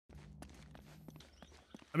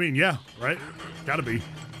I mean, yeah, right? Gotta be.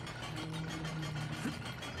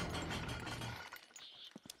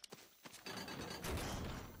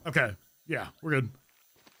 Okay, yeah, we're good.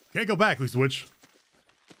 Can't go back, Lisa Witch.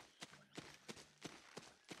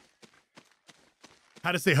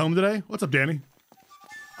 How to stay home today? What's up, Danny?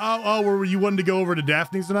 Oh, were you wanting to go over to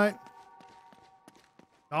Daphne's tonight?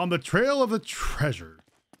 On the trail of the treasure.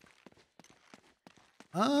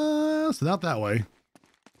 So not that way.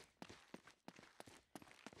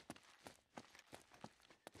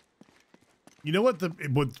 You know what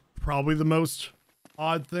what's probably the most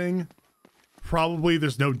odd thing? Probably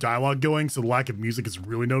there's no dialogue going, so the lack of music is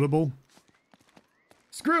really notable.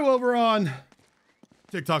 Screw over on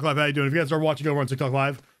TikTok Live. How you doing? If you guys are watching over on TikTok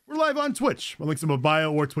Live, we're live on Twitch. My link's in my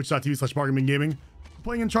bio or twitch.tv/BargainBinGaming. I'm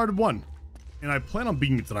playing Uncharted 1, and I plan on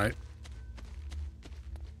beating it tonight.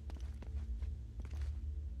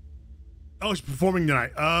 Oh, she's performing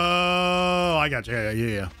tonight. Oh, I got you.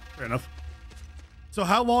 Yeah. Fair enough. So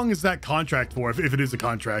how long is that contract for, if it is a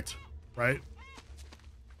contract, right?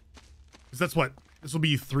 Because that's what, this will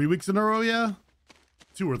be 3 weeks in a row, yeah?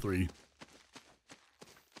 2 or 3.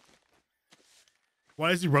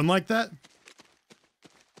 Why does he run like that?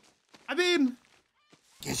 I mean...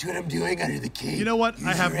 Guess what I'm doing under the cave? You know what?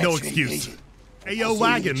 I have no excuse. Hey, yo,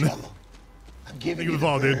 wagon. I'm giving you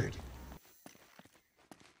the bird. Dude.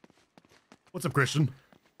 What's up, Christian?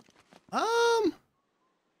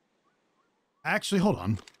 Actually, hold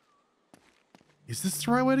on. Is this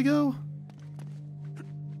the right way to go?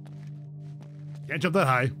 Can't jump that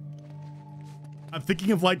high. I'm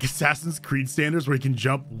thinking of like Assassin's Creed standards where you can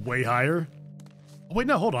jump way higher. Oh, wait,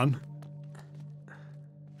 no, hold on.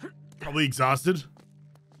 Probably exhausted.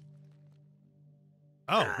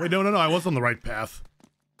 Oh, wait, no, I was on the right path.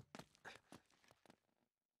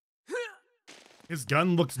 His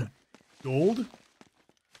gun looks gold?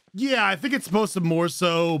 Yeah, I think it's supposed to more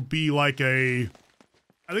so be like I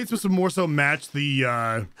think it's supposed to more so match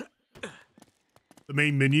the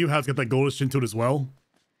main menu, how it's got that goldish tint to it as well.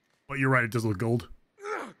 But you're right, it does look gold.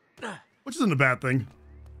 Which isn't a bad thing.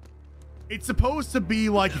 It's supposed to be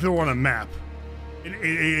like if it were on a map.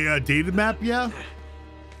 A dated map, yeah?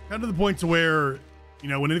 Kind of the point to where, you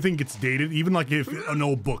know, when anything gets dated, even like if an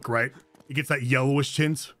old book, right? It gets that yellowish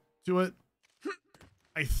tint to it.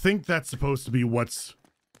 I think that's supposed to be what's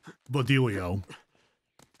the dealio.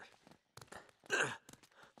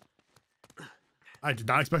 I did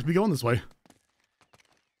not expect to be going this way.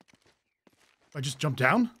 I just jumped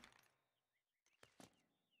down?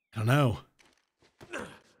 I don't know.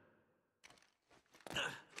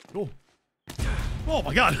 Cool. Oh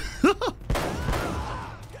my god.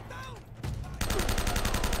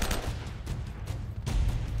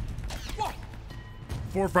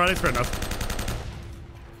 4 Fridays, fair enough.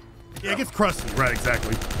 Yeah, it gets crusty. Right,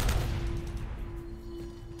 exactly.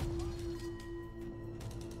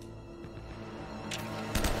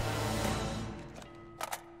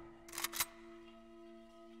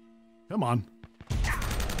 Come on.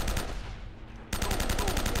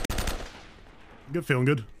 Good, feeling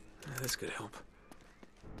good. This could help.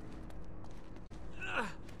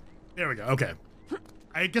 There we go. Okay.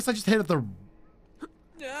 I guess I just hit at the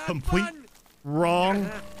complete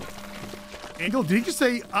wrong angle. Did he just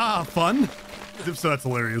say, fun? If so, that's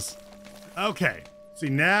hilarious. Okay. See,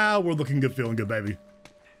 now we're looking good, feeling good, baby.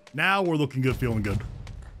 Now we're looking good, feeling good.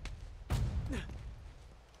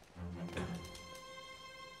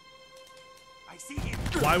 I see you.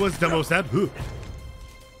 Why was Demo sad? Ooh.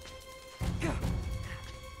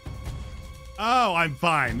 Oh, I'm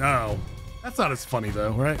fine. Oh. That's not as funny,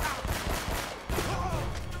 though, right?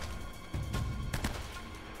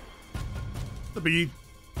 The bee.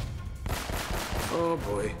 Oh,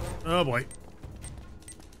 boy. Oh, boy.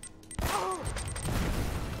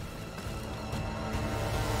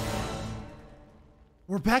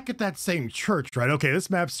 We're back at that same church, right? Okay, this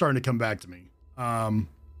map's starting to come back to me. Hot.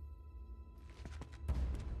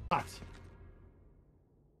 I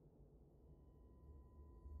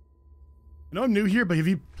know I'm new here, but have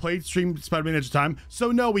you played stream Spider-Man Edge of Time?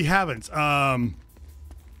 So no, we haven't. I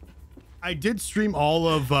did stream all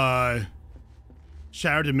of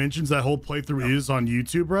Shattered Dimensions. That whole playthrough is on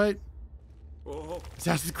YouTube, right?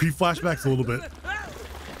 Assassin's Creed flashbacks a little bit.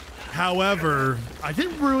 However, I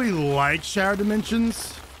didn't really like Shattered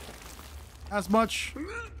Dimensions as much.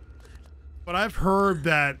 But I've heard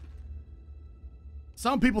that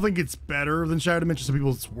some people think it's better than Shattered Dimensions, some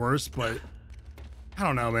people it's worse, but I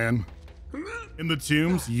don't know, man. In the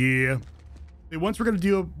Tombs, yeah. They once were gonna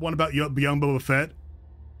do one about young Boba Fett.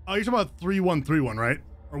 Oh, you're talking about 3131, right?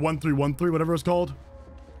 Or 1313, whatever it's called.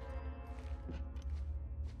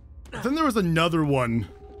 Then there was another one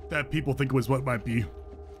that people think was what might be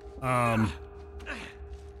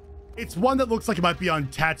It's one that looks like it might be on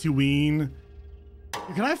Tatooine.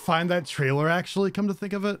 Can I find that trailer actually, come to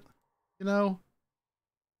think of it? You know?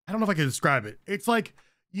 I don't know if I can describe it. It's like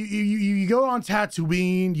you go on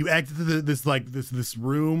Tatooine, you exit this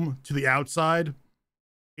room to the outside,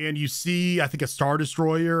 and you see, I think, a Star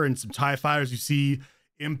Destroyer and some TIE fighters. You see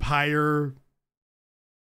Empire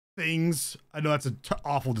things. I know that's an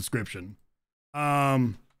awful description.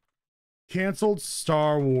 Canceled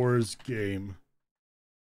Star Wars game.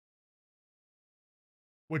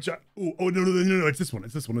 Which no, it's this one.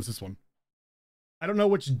 It's this one. I don't know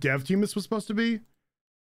which dev team this was supposed to be,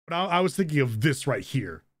 but I was thinking of this right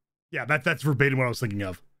here. Yeah, that's verbatim what I was thinking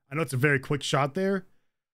of. I know it's a very quick shot there.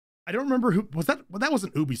 I don't remember who was that. Well, that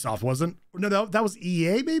wasn't Ubisoft, wasn't? No, that was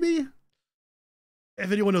EA, maybe. If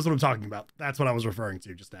anyone knows what I'm talking about, that's what I was referring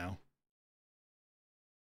to just now.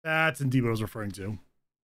 That's indeed what I was referring to.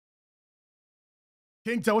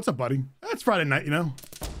 King Tell, what's up, buddy? That's Friday night, you know.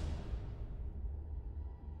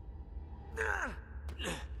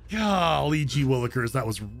 Golly gee willikers, that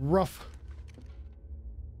was rough.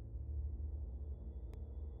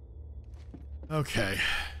 Okay.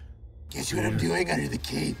 Guess what I'm doing under the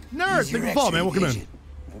cape? Nerd, thank you for the fall, man. Welcome in.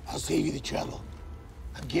 I'll save you the trouble.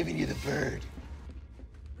 I'm giving you the bird.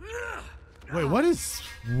 Wait, what is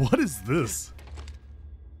this?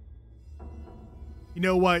 You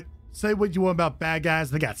know what? Say what you want about bad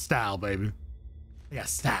guys. They got style, baby. They got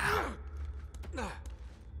style.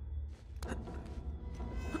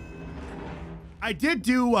 I did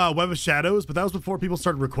do Web of Shadows, but that was before people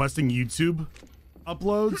started requesting YouTube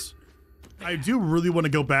uploads. I do really want to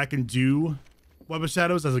go back and do Web of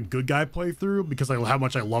Shadows as a good guy playthrough because how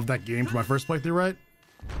much I love that game for my first playthrough, right?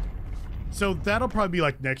 So that'll probably be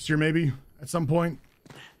like next year, maybe at some point.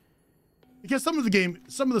 Because some of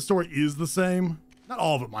the story is the same. Not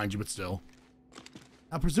all of it, mind you, but still.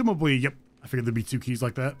 Now, presumably, yep, I figured there'd be 2 keys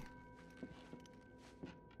like that.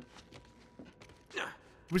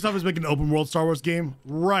 Ubisoft is making an open world Star Wars game.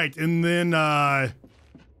 Right, and then the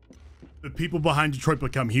people behind Detroit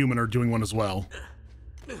Become Human are doing one as well.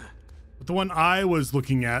 But the one I was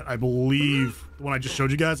looking at, I believe, the one I just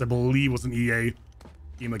showed you guys, I believe was an EA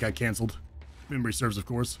game that got canceled. Memory serves, of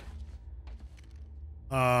course.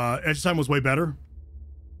 Edge Time was way better.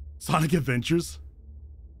 Sonic Adventures.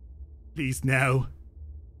 Please, no.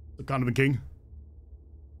 The Condiment King.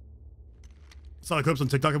 Saw the clips on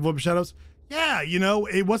TikTok of Web of Shadows. Yeah, you know,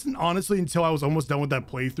 it wasn't honestly until I was almost done with that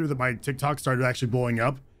playthrough that my TikTok started actually blowing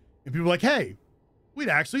up. And people were like, hey, we'd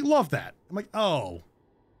actually love that. I'm like, oh,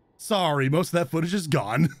 sorry, most of that footage is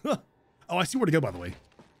gone. Oh, I see where to go, by the way.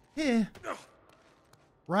 Yeah.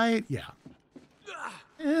 Right? Yeah.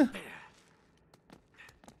 Yeah.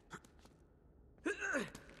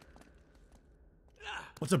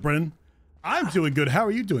 What's up, Brennan? I'm doing good. How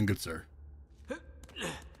are you doing, good sir?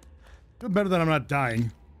 Doing better than I'm not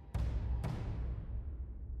dying. I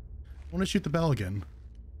want to shoot the bell again.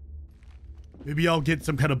 Maybe I'll get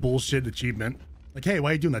some kind of bullshit achievement. Like, hey, why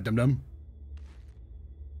are you doing that, dum-dum?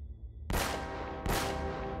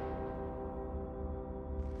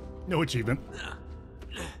 No achievement.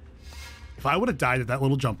 If I would have died at that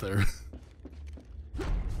little jump there. I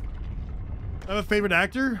have a favorite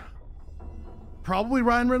actor? Probably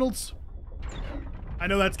Ryan Reynolds. I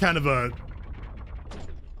know that's kind of a...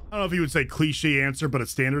 I don't know if you would say cliche answer, but a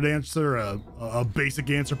standard answer, a basic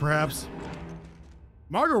answer, perhaps.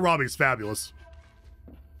 Margot Robbie is fabulous.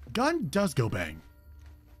 Gun does go bang.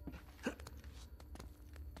 I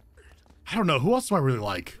don't know. Who else do I really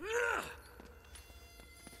like?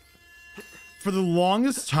 For the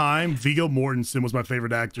longest time, Viggo Mortensen was my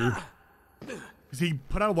favorite actor. Because he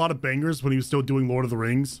put out a lot of bangers when he was still doing Lord of the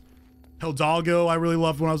Rings. Hidalgo, I really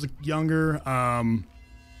loved when I was younger.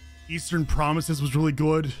 Eastern Promises was really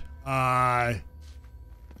good.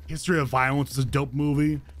 History of Violence is a dope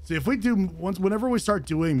movie. So if we do whenever we start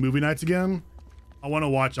doing movie nights again, I want to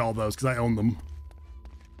watch all those because I own them.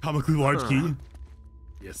 Comically Large Key.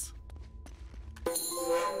 Yes.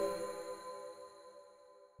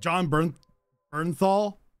 John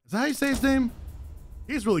Bernthal. Is that how you say his name?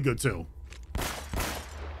 He's really good too.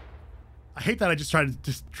 I hate that I just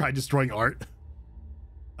tried destroying art.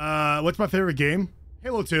 What's my favorite game?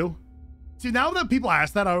 Halo 2. See, now that people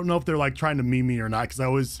ask that, I don't know if they're like trying to meme me or not, because I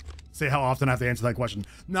always say how often I have to answer that question.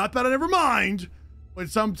 Not that I never mind, but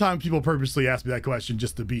sometimes people purposely ask me that question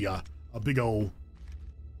just to be a big old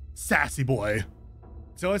sassy boy.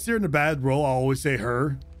 So I see her in a bad role, I'll always say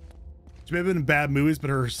her. She may have been in bad movies, but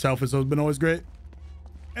herself has been always great.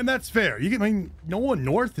 And that's fair. I mean, Nolan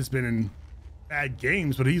North has been in bad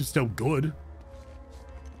games, but he's still good.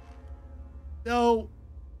 So,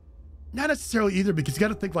 Not necessarily either, because you got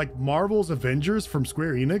to think like Marvel's Avengers from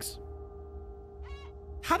Square Enix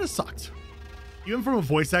kind of sucked. Even from a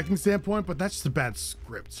voice acting standpoint, but that's just a bad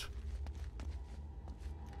script.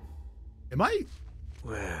 Am I?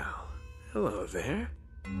 Well, hello there.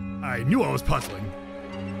 I knew I was puzzling.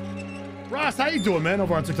 Ross, how you doing, man,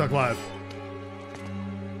 over on TikTok Live?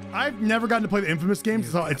 I've never gotten to play the Infamous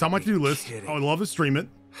games. It's on my to-do list. I would love to stream it,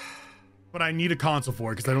 but I need a console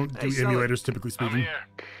for it because I don't do emulators, typically speaking.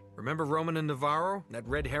 Remember Roman and Navarro? That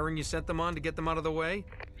red herring you sent them on to get them out of the way?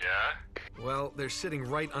 Yeah? Well, they're sitting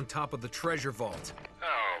right on top of the treasure vault. Oh,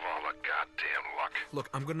 all the goddamn luck. Look,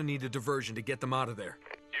 I'm gonna need a diversion to get them out of there.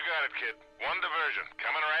 You got it, kid. One diversion.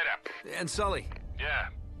 Coming right up. And Sully, Yeah.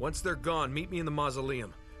 once they're gone, meet me in the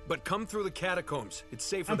mausoleum. But come through the catacombs. It's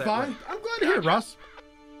safer I'm that fine. way. I'm glad to hear it, Ross.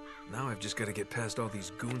 Now I've just got to get past all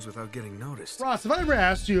these goons without getting noticed. Ross, have I ever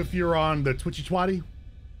asked you if you're on the Twitchy Twatty?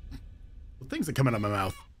 The things that come out of my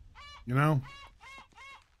mouth, you know?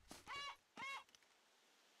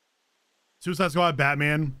 Suicide Squad,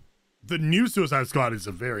 Batman. The new Suicide Squad is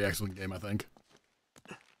a very excellent game, I think.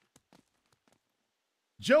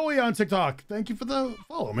 Joey on TikTok, thank you for the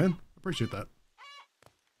follow, man. Appreciate that.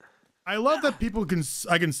 I love that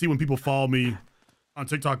I can see when people follow me on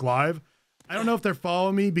TikTok Live. I don't know if they're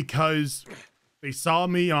following me because they saw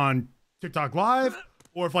me on TikTok Live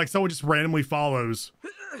or if like someone just randomly follows.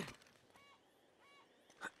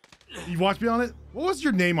 You watched me on it? What was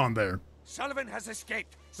your name on there? Sullivan has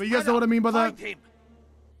escaped. But you guys know what I mean by that? Find him.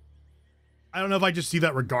 I don't know if I just see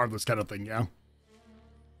that regardless kind of thing, yeah?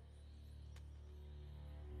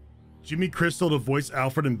 Jimmy Crystal to voice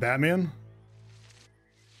Alfred in Batman?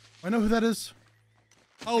 I know who that is.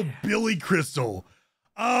 Oh, Billy Crystal.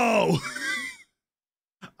 Oh,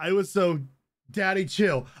 I was so daddy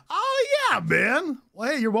chill. Oh, yeah, man.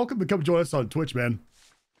 Well, hey, you're welcome to come join us on Twitch, man.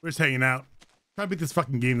 We're just hanging out. Trying to beat this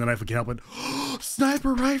fucking game that I can help it.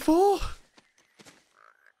 Sniper rifle.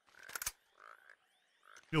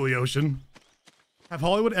 Billy Ocean. Have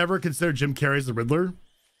Hollywood ever considered Jim Carrey as the Riddler?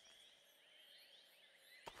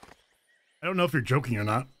 I don't know if you're joking or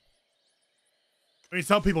not. I mean,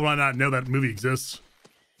 some people might not know that movie exists.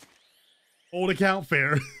 Old account,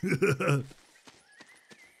 fair.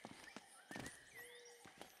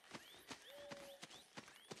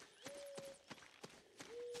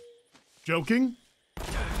 Joking?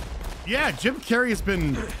 Yeah, Jim Carrey has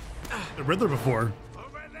been the Riddler before.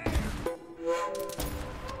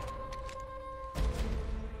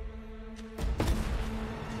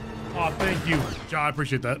 Oh, thank you, John. I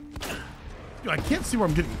appreciate that. Dude, I can't see where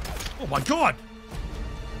I'm getting. Oh my god!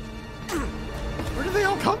 Where did they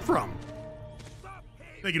all come from?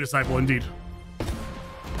 Thank you, Disciple, indeed.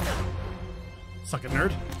 Suck it,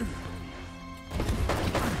 nerd.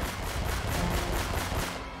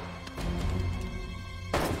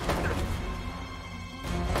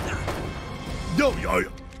 No,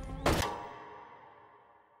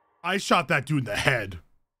 I shot that dude in the head.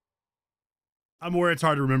 I'm worried it's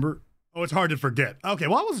hard to remember. Oh, it's hard to forget. Okay,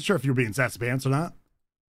 well, I wasn't sure if you were being sassy pants or not.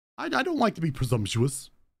 I don't like to be presumptuous,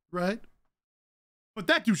 right? But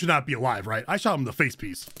that dude should not be alive, right? I shot him in the face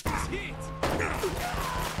piece.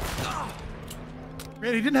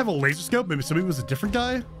 Man, he didn't have a laser scope. Maybe somebody was a different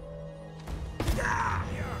guy.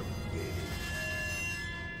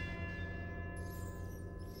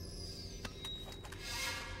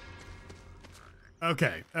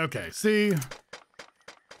 Okay. See,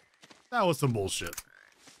 that was some bullshit.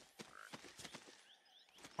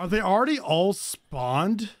 Are they already all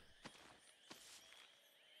spawned?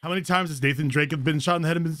 How many times has Nathan Drake been shot in the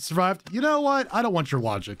head and survived? You know what? I don't want your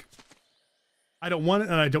logic. I don't want it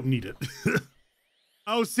and I don't need it.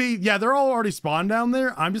 Oh, see, yeah, they're all already spawned down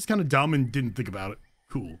there. I'm just kind of dumb and didn't think about it.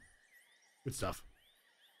 Cool. Good stuff.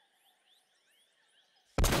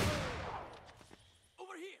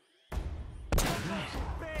 Over here.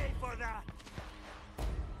 Pay for that.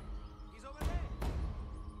 He's over there.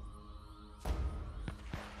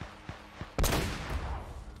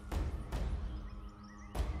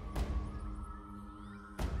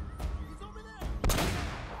 He's over there.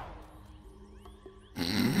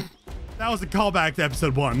 That was a callback to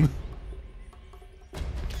episode 1.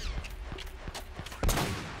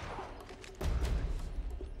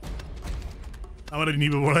 I would have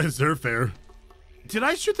needed what I deserve, fair. Did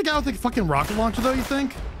I shoot the guy with the fucking rocket launcher, though, you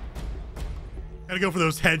think? Gotta go for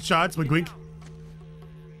those headshots, wink wink.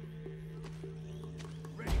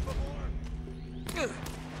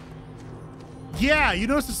 Yeah, you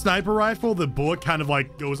notice the sniper rifle, the bullet kind of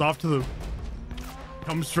like goes off to the...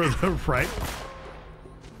 comes to the right.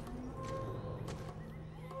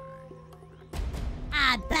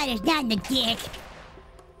 Ah, butter's not in the dick.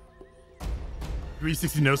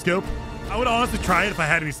 360 no scope. I would honestly try it if I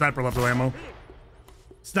had any sniper level ammo.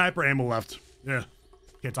 Sniper ammo left. Yeah.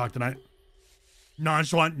 Can't talk tonight.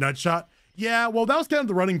 Nonchalant nut shot. Yeah, well, that was kind of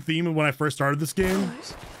the running theme when I first started this game.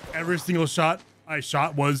 Every single shot I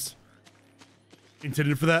shot was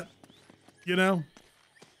intended for that. You know?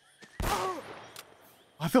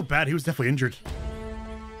 I feel bad. He was definitely injured.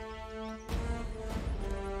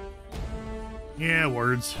 Yeah,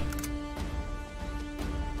 words.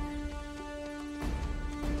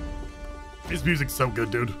 His music's so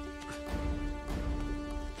good, dude.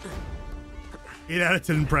 8 out of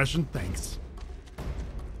 10 impression. Thanks.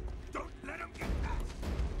 Don't let him get past.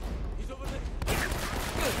 He's over there.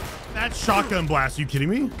 That shotgun blast. Are you kidding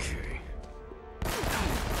me? Okay.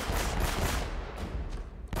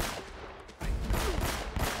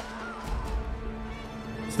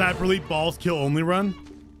 Sniper Elite balls kill only run.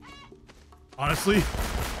 Honestly,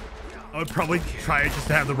 I would probably try it just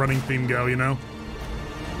to have the running theme go, you know?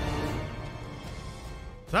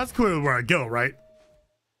 So that's clearly where I go, right?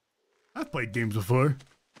 I've played games before.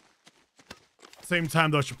 Same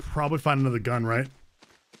time, though, I should probably find another gun, right?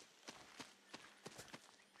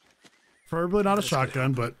 Preferably not a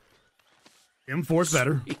shotgun, but M4's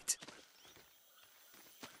better. Sweet.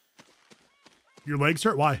 Your legs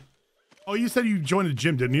hurt? Why? Oh, you said you joined a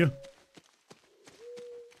gym, didn't you?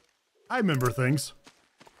 I remember things.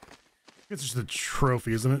 It's just a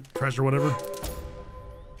trophy, isn't it? Treasure, whatever.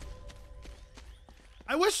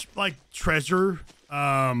 I wish, like, treasure,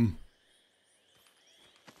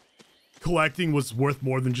 collecting was worth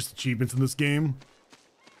more than just achievements in this game.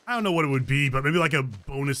 I don't know what it would be, but maybe like a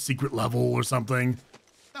bonus secret level or something.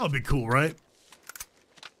 That would be cool, right?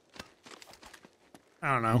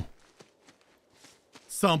 I don't know.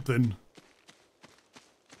 Something.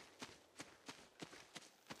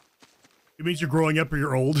 It means you're growing up or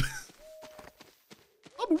you're old.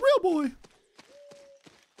 I'm a real boy.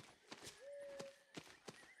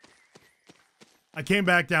 I came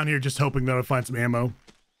back down here just hoping that I'd find some ammo.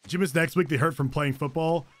 Gym is next week. They hurt from playing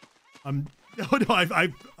football. No,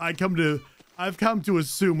 I've come to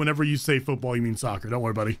assume whenever you say football, you mean soccer. Don't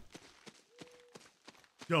worry, buddy.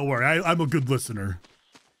 Don't worry. I'm a good listener.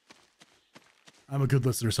 I'm a good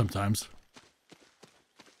listener sometimes.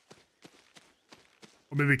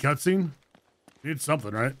 Or maybe a cutscene. Need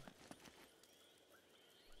something, right?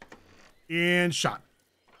 And shot.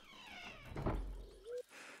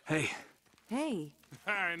 Hey, Hey,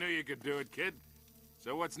 I knew you could do it, kid.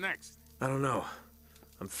 So what's next? I don't know.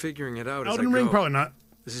 I'm figuring it out as I Elden go. Ring, probably not.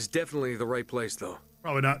 This is definitely the right place, though.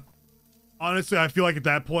 Probably not. Honestly, I feel like at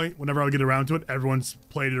that point, whenever I get around to it, everyone's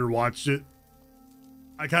played it or watched it.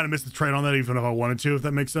 I kind of missed the train on that, even if I wanted to, if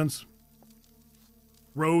that makes sense.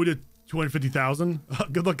 Road to 250,000.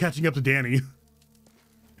 Good luck catching up to Danny.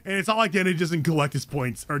 And it's not like Danny doesn't collect his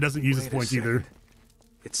points, or doesn't use his Wait a points either. second.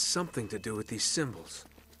 It's something to do with these symbols.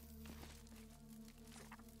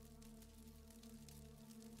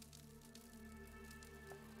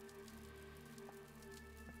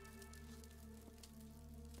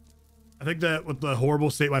 I think that with the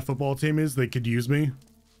horrible state my football team is, they could use me.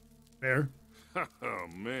 Fair. Oh,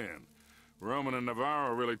 man. Roman and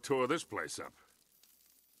Navarro really tore this place up.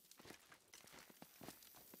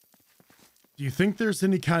 Do you think there's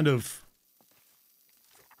any kind of...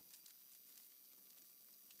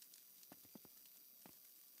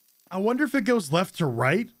 I wonder if it goes left to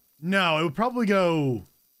right? No, it would probably go...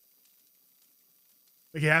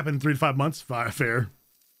 Like it happened in 3 to 5 months. Fair.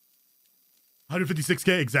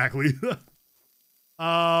 156K, exactly.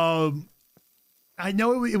 I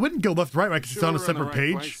know it wouldn't go left to right, right? Because it's on a Sure, we're in the separate right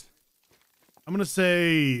page. place. I'm going to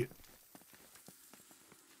say...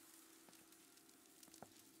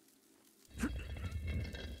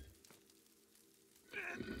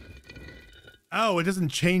 Oh, it doesn't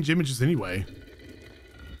change images anyway.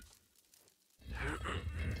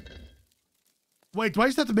 Wait, do I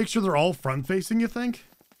just have to make sure they're all front-facing, you think?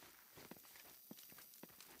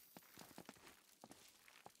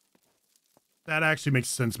 That actually makes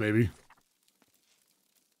sense, maybe.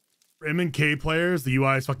 For M and K players, the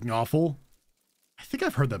UI is fucking awful. I think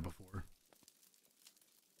I've heard that before.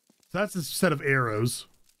 So that's a set of arrows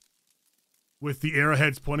with the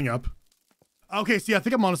arrowheads pointing up. Okay, see, I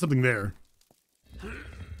think I'm onto something there.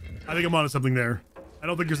 I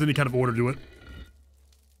don't think there's any kind of order to it.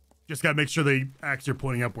 Just gotta make sure they actually are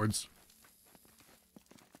pointing upwards.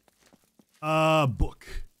 Book.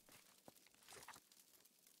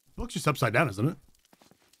 Book's just upside down, isn't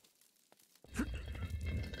it?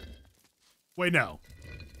 Wait, no.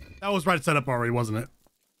 That was right set up already, wasn't it?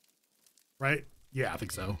 Right? Yeah, I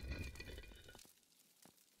think so.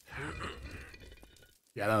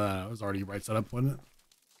 Yeah, no, it was already right set up, wasn't it?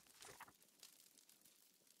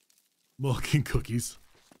 Milk and cookies.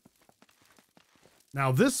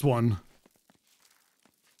 Now this one,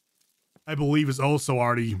 I believe, is also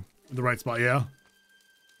already in the right spot. Yeah,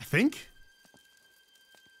 I think.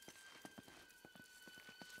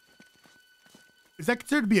 Is that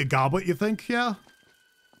considered to be a goblet, you think? Yeah.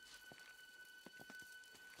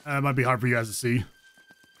 It might be hard for you guys to see.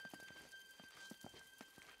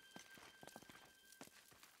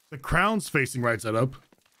 The crown's facing right side up.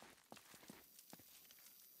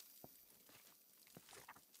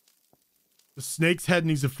 The snake's head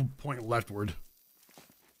needs to point leftward.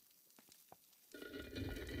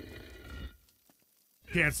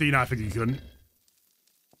 Can't see, I think you couldn't.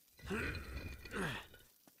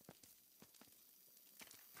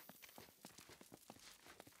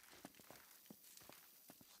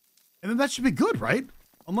 And then that should be good, right?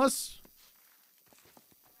 Unless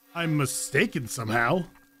I'm mistaken somehow.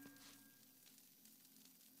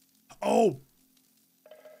 Oh,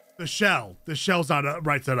 the shell. The shell's not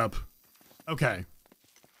right side up. Okay.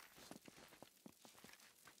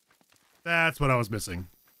 That's what I was missing.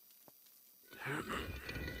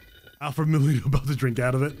 Alfred Millie about to drink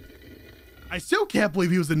out of it. I still can't believe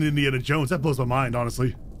he was in Indiana Jones. That blows my mind,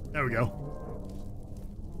 honestly. There we go.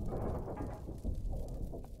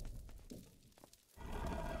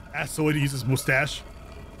 Ask Sully to use his mustache.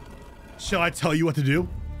 Shall I tell you what to do?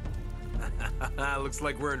 Looks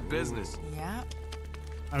like we're in business. Yeah.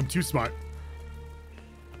 I'm too smart.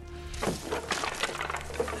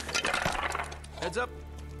 Heads up.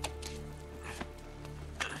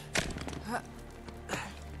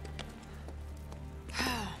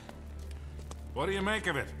 What do you make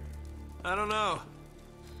of it? I don't know.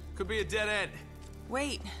 Could be a dead end.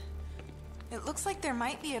 Wait. It looks like there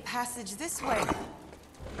might be a passage this way.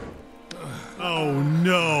 Oh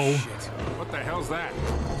no. Shit. What the hell's that?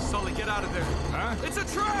 Sully, get out of there. Huh? It's a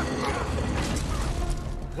trap!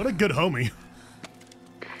 What a good homie.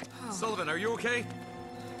 Sullivan, are you okay?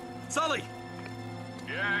 Sully!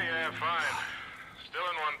 Yeah, fine. Still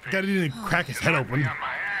in one piece. Guy didn't even crack his head open. On my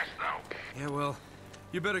ass, though. Yeah, well,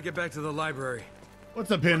 you better get back to the library.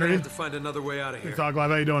 What's up, We're gonna Henry? have to find another way out of here. Talk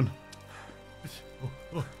Live, how you doing? It's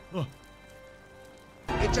a Well,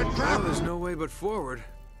 trap! there's no way but forward.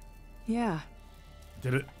 Yeah.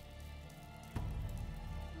 Did it?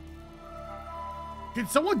 Can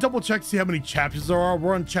someone double check to see how many chapters there are?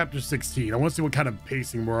 We're on chapter 16. I want to see what kind of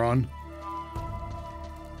pacing we're on.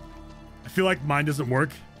 I feel like mine doesn't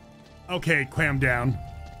work. Okay, clam down.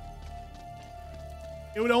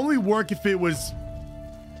 It would only work if it was...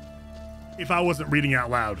 if I wasn't reading out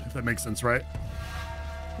loud, if that makes sense, right?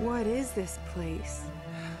 What is this place?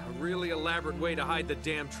 A really elaborate way to hide the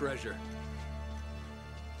damn treasure.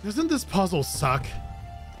 Doesn't this puzzle suck?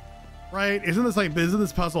 Right? Isn't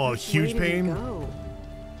this puzzle a huge Where did it pain? go?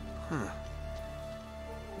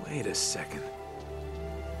 Wait a second.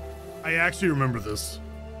 I actually remember this.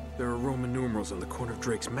 There are Roman numerals on the corner of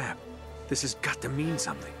Drake's map. This has got to mean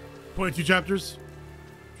something. 22 chapters?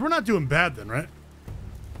 We're not doing bad then, right?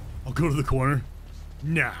 I'll go to the corner.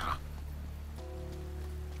 Nah.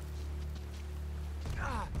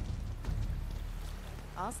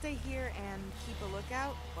 I'll stay here and keep a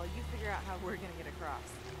lookout while you figure out how we're gonna get across.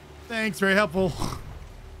 Thanks, very helpful.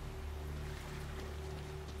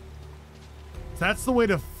 That's the way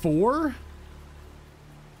to 4?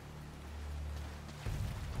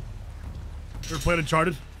 Ever played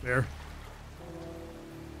Uncharted? There.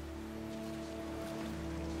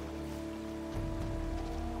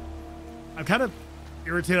 I'm kind of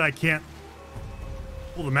irritated I can't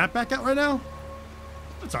pull the map back out right now.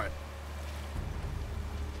 That's alright.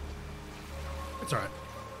 It's alright.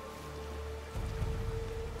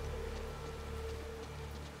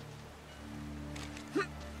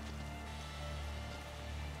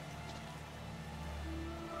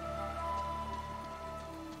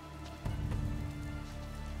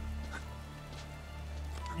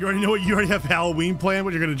 You already know what you already have Halloween planned,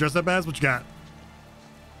 what you're gonna dress up as? What you got?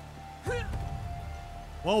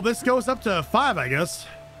 Well, this goes up to 5, I guess.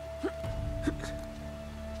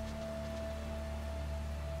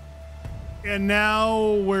 And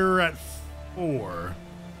now we're at 4.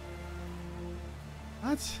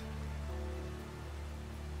 What?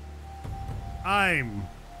 I'm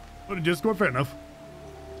go to Discord, fair enough.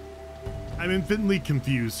 I'm infinitely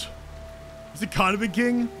confused. Is it Condiment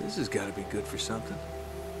King? This has got to be good for something.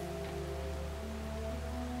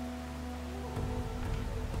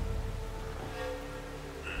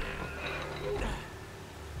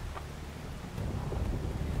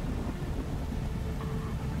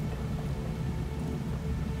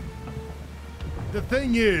 The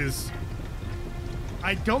thing is,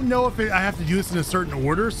 I don't know if I have to do this in a certain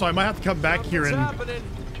order, so I might have to come back here and... Happening.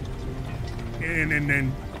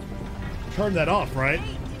 and turn that off, right?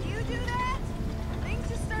 Hey, did you do that? Things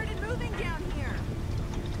just started moving down here.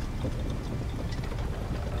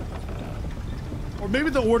 Or maybe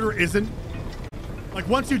the order isn't like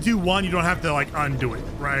once you do one, you don't have to like undo it,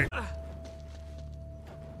 right?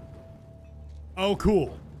 Oh,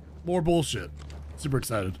 cool. More bullshit. Super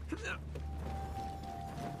excited.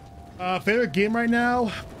 Favorite game right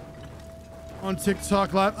now on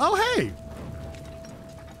TikTok Live. Oh, hey.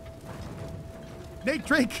 Nate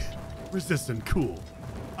Drake. Resistant. Cool.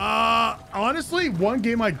 Honestly, one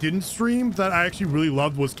game I didn't stream that I actually really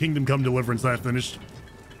loved was Kingdom Come Deliverance that I finished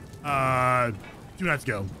 2 nights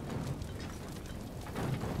ago.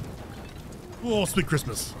 Oh, sweet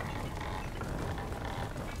Christmas.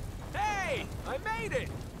 Hey, I made it.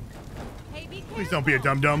 Hey, be careful. Please don't be a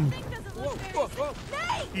dum-dum. Thing doesn't look very safe.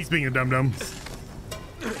 Nate! He's being a dum-dum.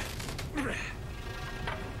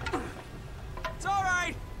 It's all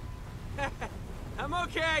right. I'm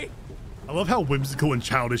okay. I love how whimsical and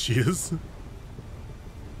childish she is.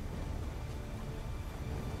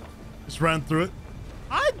 Just run through it.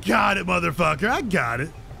 I got it, motherfucker. I got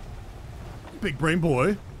it. Big brain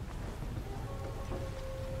boy.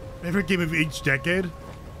 Favorite game of each decade?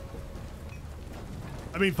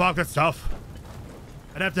 I mean, fuck, that's tough.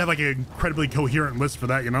 I'd have to have like an incredibly coherent list for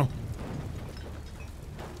that, you know?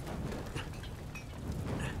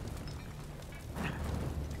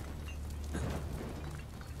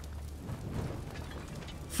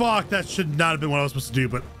 Fuck, that should not have been what I was supposed to do,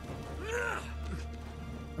 but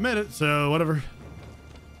I made it, so whatever.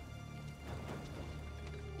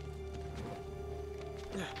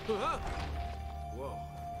 Whoa.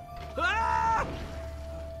 Ah!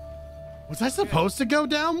 Was I supposed to go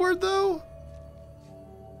downward, though?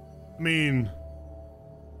 I mean...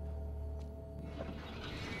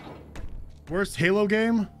 Worst Halo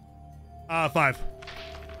game? 5.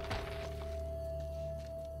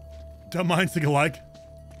 Dumb minds think alike.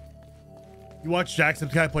 You watch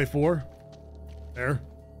Jacksepticeye play 4? There.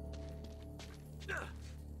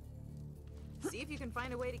 See if you can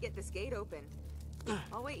find a way to get this gate open.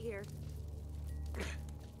 I'll wait here.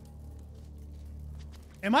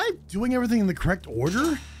 Am I doing everything in the correct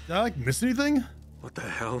order? Did I like miss anything? What the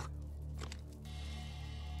hell?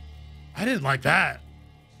 I didn't like that.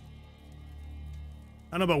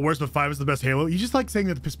 I don't know about worse, but 5 is the best Halo. You just like saying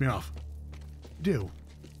that to piss me off. You do.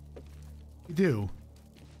 You do.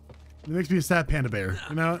 It makes me a sad panda bear.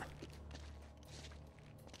 You know what?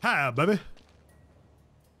 Hi, baby.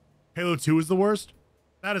 Halo 2 is the worst?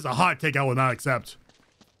 That is a hot take I will not accept.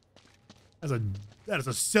 That is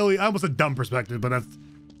a silly, almost a dumb perspective, but that's,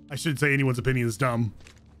 I shouldn't say anyone's opinion is dumb.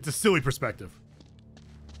 It's a silly perspective.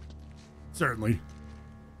 Certainly.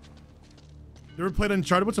 You ever played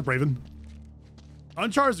Uncharted? What's up, Raven?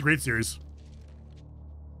 Uncharted is a great series.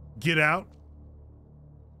 Get Out.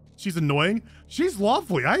 She's annoying. She's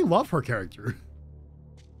lovely. I love her character.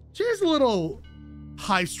 She's a little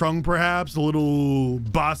high-strung, perhaps, a little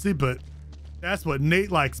bossy, but that's what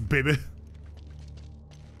Nate likes, baby.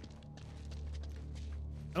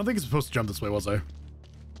 I don't think it's supposed to jump this way, was I?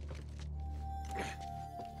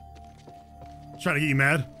 Trying to get you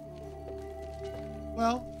mad?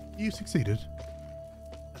 Well, you succeeded.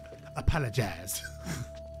 Apologize.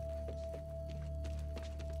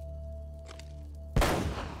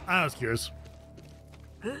 I was curious.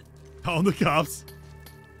 Calling the cops.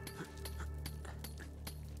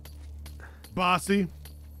 Bossy?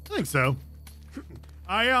 I think so.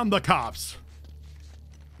 I am the cops.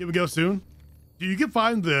 Here we go soon. Dude, you can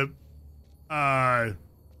find the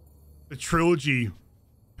trilogy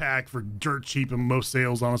pack for dirt cheap in most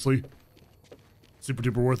sales, honestly. Super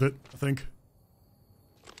duper worth it, I think.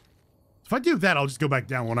 If I do that, I'll just go back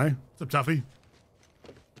down, won't I? What's up, Tuffy?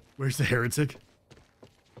 Where's the heretic?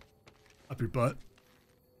 Up your butt.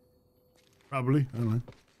 Probably. I don't know.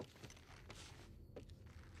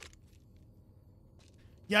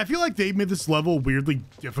 Yeah, I feel like they made this level weirdly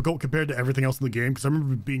difficult compared to everything else in the game, because I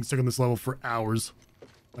remember being stuck on this level for hours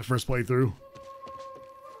my first playthrough.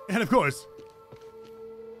 And of course,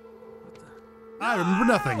 I remember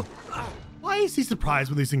nothing. Why is he surprised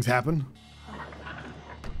when these things happen?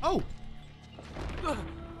 Oh.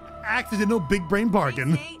 Accidental big brain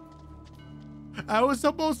bargain. I was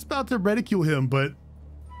almost about to ridicule him, but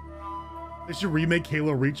they should remake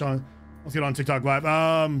Halo Reach on, let's get on TikTok Live.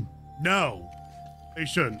 No. They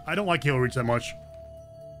shouldn't. I don't like Halo Reach that much.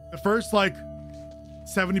 The first, like,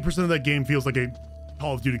 70% of that game feels like a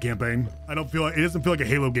Call of Duty campaign. I don't feel like, it doesn't feel like a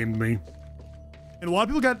Halo game to me. And a lot of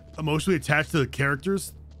people got emotionally attached to the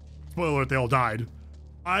characters. Spoiler alert, they all died.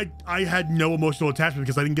 I had no emotional attachment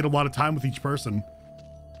because I didn't get a lot of time with each person.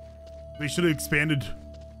 They should have expanded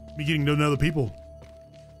Me getting to know the people.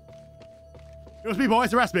 It was me,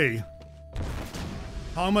 boys. Arrest me.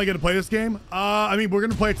 How am I going to play this game? I mean, we're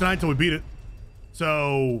going to play it tonight until we beat it.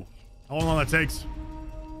 So, how long that takes?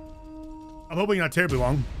 I'm hoping not terribly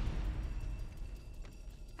long.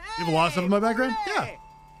 You have a lot of stuff in my background? Yeah.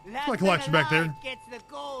 It's my collection back there. Gets the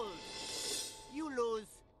gold. You lose.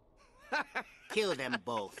 Kill them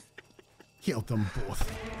both. Kill them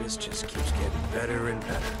both. This just keeps getting better and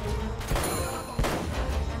better.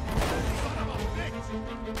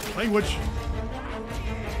 Language.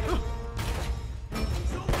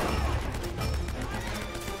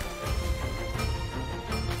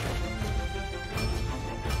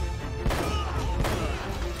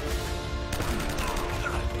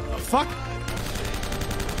 Fuck.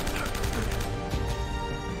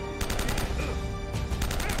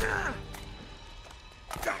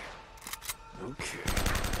 Okay.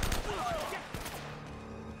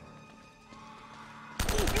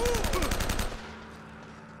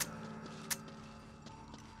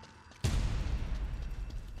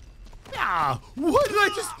 Ah, what did I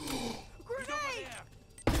just?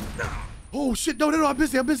 Oh shit! No, I'm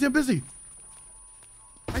busy. I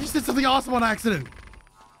just did something awesome on accident.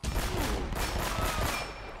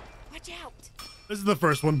 Watch out. This is the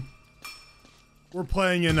first one. We're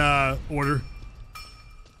playing in order.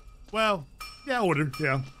 Well, yeah, order,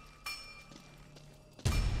 yeah.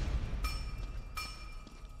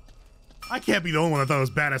 I can't be the only one that thought it was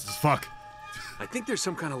badass as fuck. I think there's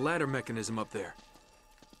some kind of ladder mechanism up there.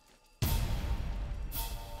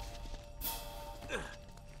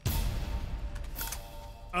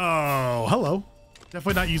 Oh, hello.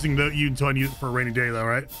 Definitely not using you until I need it for a rainy day, though,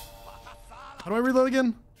 right? How do I reload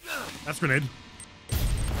again? That's grenade.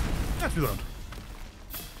 That's reload.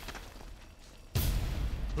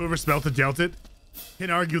 Whoever smelt it, dealt it. Can't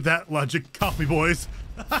argue with that logic. Coffee boys.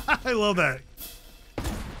 I love that.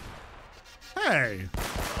 Hey.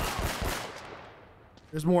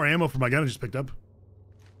 There's more ammo for my gun I just picked up.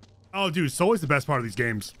 Oh, dude, Sully's the best part of these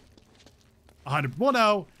games. 100. Well,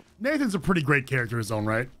 no. Nathan's a pretty great character in his own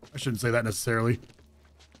right. I shouldn't say that necessarily.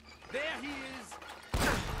 There he is.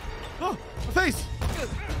 Oh, my face.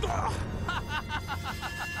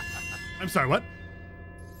 I'm sorry, what?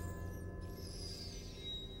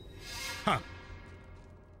 Huh.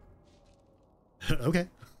 Okay.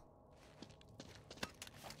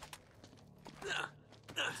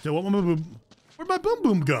 Still want my boom. Where'd my boom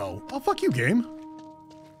boom go? Oh, fuck you, game.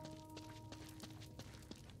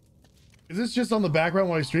 Is this just on the background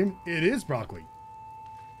while I stream? It is broccoli.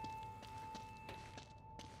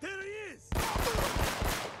 There he is.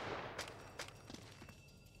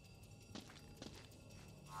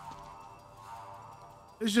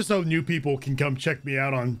 It's just so new people can come check me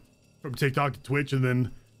out on from TikTok to Twitch, and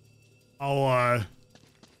then I'll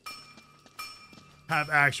have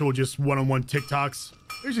actual just one-on-one TikToks.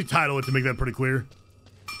 I usually title it to make that pretty clear.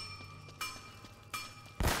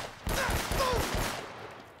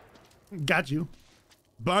 Got you.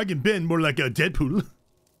 Bargain bin, more like a Deadpool.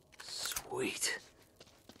 Sweet.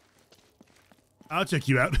 I'll check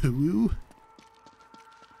you out. Woo.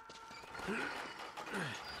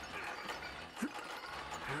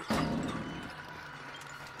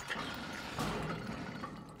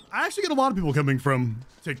 I actually get a lot of people coming from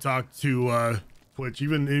TikTok to Twitch,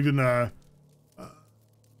 even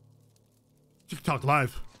TikTok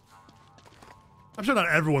Live. I'm sure not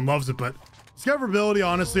everyone loves it, but discoverability,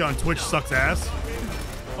 honestly, on Twitch sucks ass.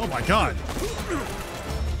 Oh my god.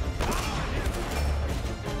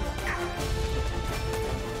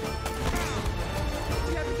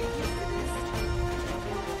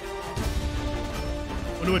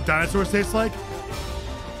 Wonder what dinosaurs taste like?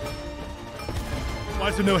 Why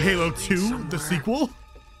is there no Halo 2, the sequel?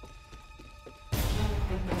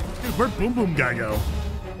 Dude, where'd Boom Boom Guy go?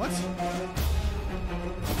 What?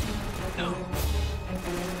 No.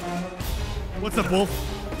 What's up, Wolf?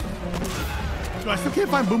 Dude, I still can't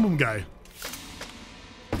find Boom Boom Guy.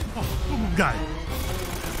 Oh, Boom Boom Guy.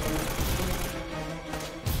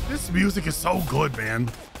 This music is so good, man.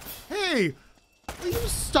 Hey, will you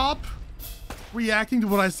stop reacting to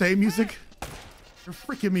what I say, music? You're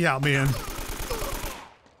freaking me out, man.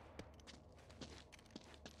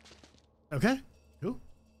 Okay, cool.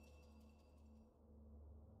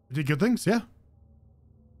 You did good things, yeah.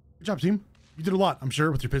 Good job, team. You did a lot, I'm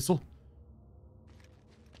sure, with your pistol.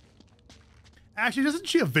 Actually, doesn't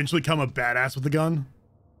she eventually become a badass with the gun?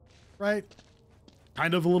 Right?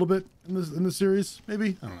 Kind of a little bit in this series,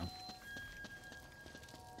 maybe? I don't know.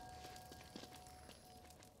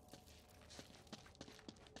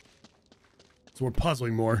 So we're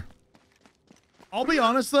puzzling more. I'll be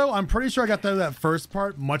honest though, I'm pretty sure I got that first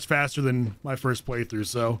part much faster than my first playthrough,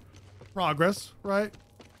 so progress, right?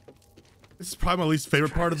 This is probably my least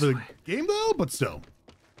favorite part of the game though, but still.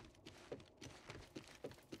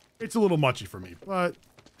 It's a little muchy for me, but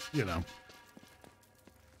you know.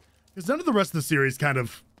 Because none of the rest of the series kind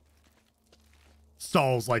of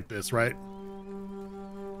stalls like this, right?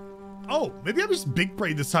 Oh, maybe I'm just big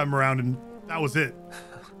brain this time around and that was it.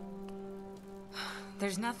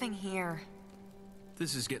 There's nothing here.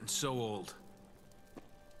 This is getting so old.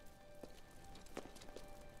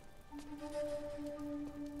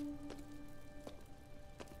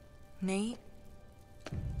 Nate?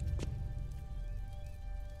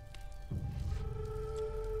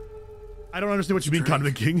 I don't understand what you mean,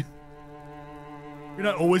 Convent King. You're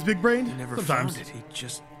not always big brained? He never Sometimes. found it. He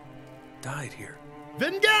just died here.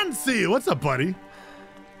 Vengancy! What's up, buddy?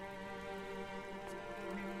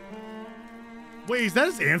 Wait, is that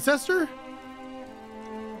his ancestor?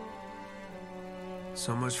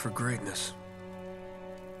 So much for greatness.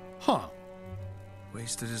 Huh.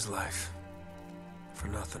 Wasted his life. For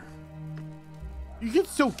nothing. You can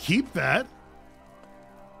still keep that.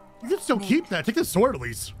 You can still keep that. Take the sword at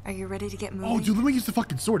least. Are you ready to get moving? Oh, dude, let me use the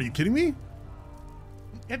fucking sword. Are you kidding me?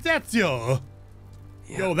 It's Ezio.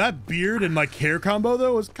 Yeah. Yo, that beard and like hair combo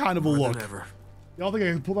though is kind of a More look. than ever. Y'all think I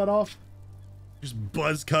can pull that off? Just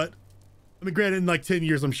buzz cut. I mean, granted, in like 10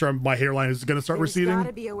 years, I'm sure my hairline is gonna start receding. There's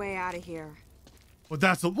gotta be a way out of here. But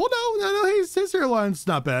that's well, no. His hairline's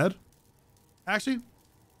not bad. Actually,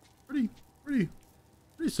 pretty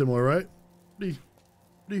similar, right? Pretty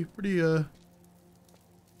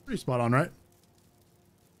spot on, right?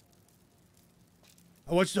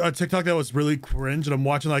 I watched a TikTok that was really cringe, and I'm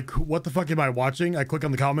watching like, what the fuck am I watching? I click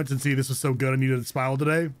on the comments and see this was so good. I needed to smile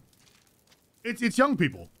today. It's young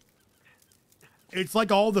people. It's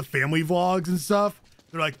like all the family vlogs and stuff.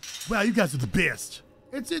 They're like, wow, you guys are the best.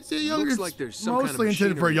 It's a younger, Looks like there's some kind of mostly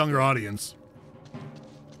intended for a machinery younger there. audience.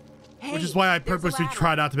 Hey, Which is why I there's a purposely ladder.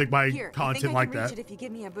 try not to make my Here, content I think I like can reach that. it if you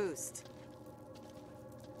give me a boost.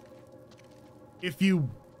 If you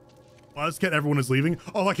buzzcut, everyone is leaving.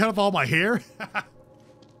 Oh, I cut off all my hair?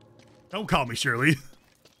 Don't call me Shirley.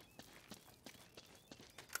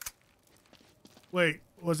 Wait,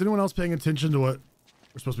 was anyone else paying attention to what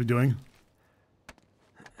we're supposed to be doing?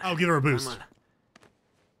 I'll give her a boost. Come on.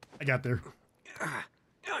 I got there.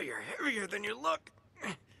 Oh, you're heavier than you look.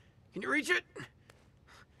 Can you reach it?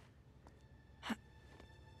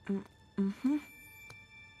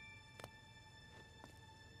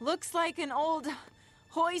 Looks like an old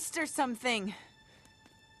hoist or something.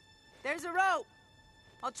 There's a rope.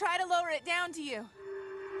 I'll try to lower it down to you.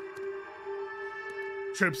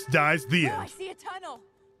 Trips dies, the Oh, I end. see a tunnel.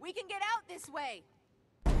 We can get out this way.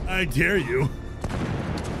 I dare you.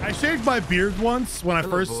 I shaved my beard once when I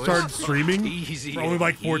Hello, first boys. started streaming Easy, for only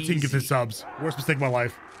like 14 easy. gifted subs. Worst mistake of my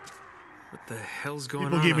life. What the hell's going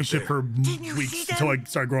People on gave me out shit there? for weeks until I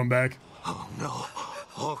started growing back. Oh, no.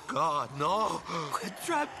 Oh, God, no. We're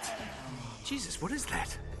trapped. Jesus, what is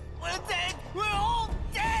that? We're dead. We're all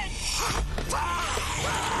dead.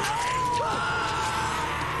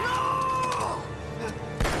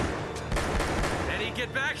 Eddie,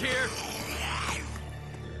 get back here!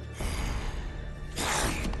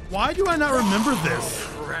 Why do I not remember this?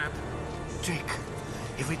 Crap. Jake,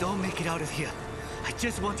 if we don't make it out of here, I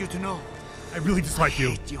just want you to know I really dislike you.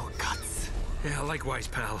 hate your guts. Yeah, likewise,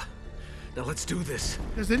 pal. Now let's do this.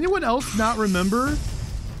 Does anyone else not remember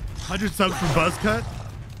 100 subs for Buzzcut?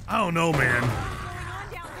 I don't know, man.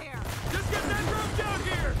 Just get that rope down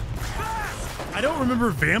here! Fast! I don't remember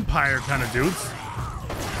vampire kind of dudes.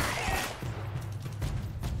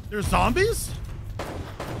 They're zombies?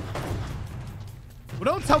 Well,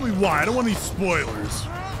 don't tell me why. I don't want any spoilers.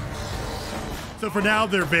 So for now,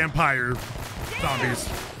 they're vampire zombies.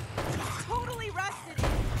 Totally rusted.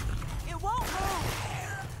 It won't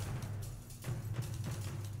move.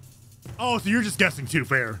 Oh, so you're just guessing too,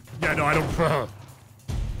 fair. Yeah, no, I don't.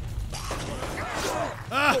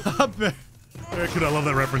 Very good. I love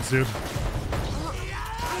that reference, dude.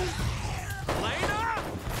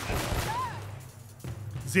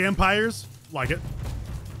 Vampires? Like it.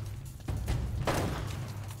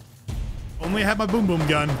 Only have my boom boom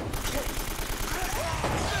gun.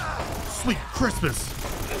 Sweet Christmas.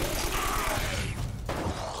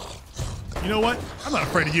 You know what? I'm not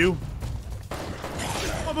afraid of you.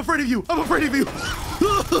 I'm afraid of you. I'm afraid of you.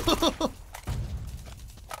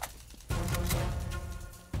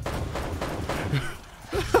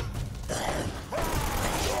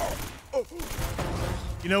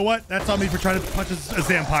 You know what? That's on me for trying to punch a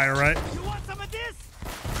vampire, right? You want some of this?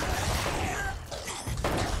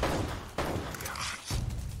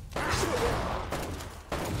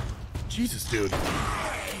 Jesus, dude.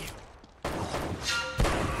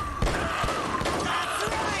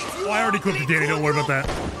 Oh, I already cooked it, Danny. Don't worry about that.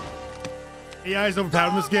 AI is overpowered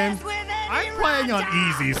in this game. I'm playing on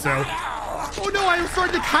easy, so. Oh no, I'm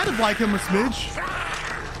starting to kind of like him a smidge.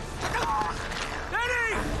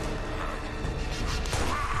 Eddie!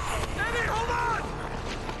 Eddie, hold on!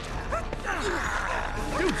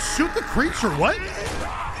 Dude, shoot the creature. What?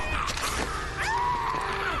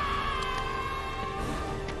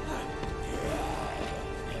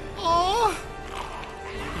 Oh,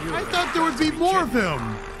 I thought there would be more of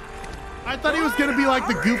him. I thought he was gonna be like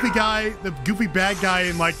the goofy guy, the goofy bad guy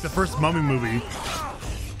in like the first Mummy movie.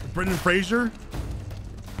 Brendan Fraser.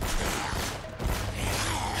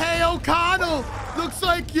 Hey, O'Connell, looks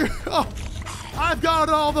like you're. Oh, I've got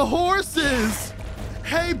all the horses.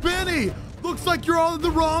 Hey, Benny, looks like you're on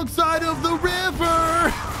the wrong side of the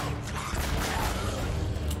river.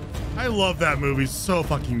 I love that movie so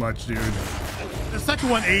fucking much, dude. The second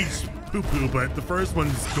one aged poo-poo, but the first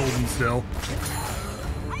one's golden still.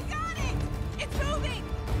 I got it! It's moving!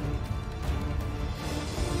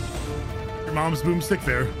 Your mom's boomstick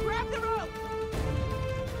there. Grab the rope!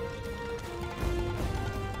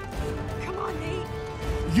 Come on,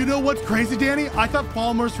 Nate. You know what's crazy, Danny? I thought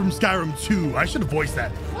Palmer's from Skyrim 2. I should have voiced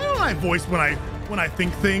that. Why don't I voice when I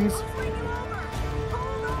think things? I'll swing you over.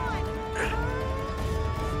 Hold on.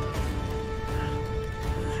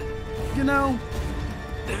 You know?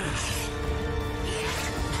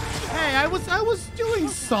 Hey, I was doing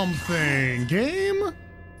something, game. I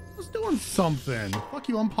was doing something. Fuck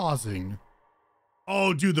you, I'm pausing.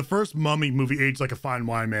 Oh, dude, the first Mummy movie aged like a fine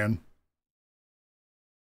wine, man.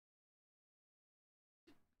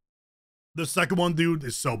 The second one, dude,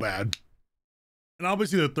 is so bad. And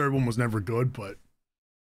obviously the third one was never good, but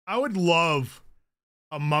I would love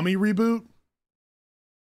a Mummy reboot.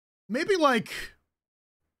 Maybe like,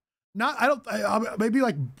 maybe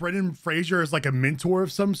like Brendan Fraser is like a mentor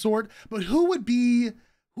of some sort, but who would be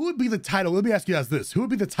the title? Let me ask you guys this. Who would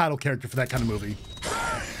be the title character for that kind of movie?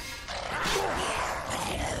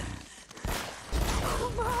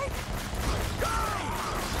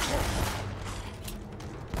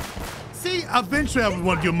 See, eventually I would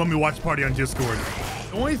want to do a Mummy watch party on Discord.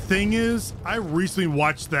 The only thing is, I recently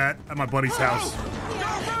watched that at my buddy's house. What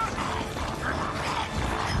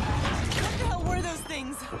the hell were those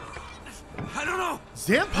things? I don't know.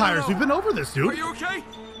 Vampires, we've been over this, Are dude. you okay?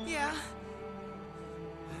 Yeah.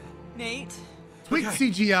 Nate? Tweak I don't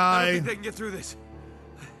think CGI. they can get through this.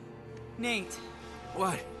 Nate?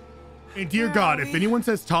 What? And dear Where God, are if we? anyone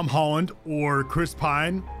says Tom Holland or Chris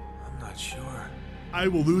Pine, I'm not sure. I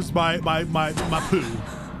will lose my poo.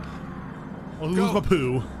 I'll lose Go. my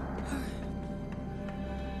poo.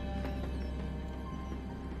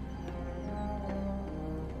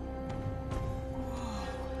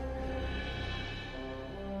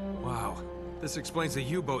 Wow. This explains the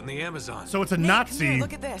U-boat in the Amazon. So it's a Nate, Nazi. Come here,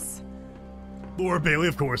 look at this. Laura Bailey,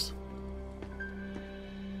 of course.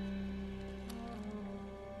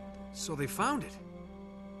 So they found it.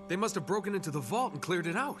 They must have broken into the vault and cleared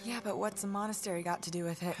it out. Yeah, but what's a monastery got to do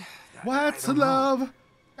with it? What's don't know. love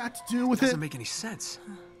got to do with Doesn't it? make any sense.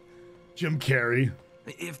 Jim Carrey,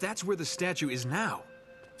 If that's where the statue is now.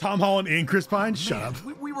 Tom Holland, and Chris Pine. Shut Man,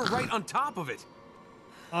 up. we were right on top of it.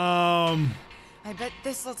 I bet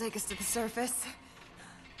this will take us to the surface.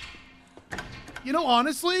 You know,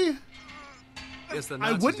 honestly, Guess the I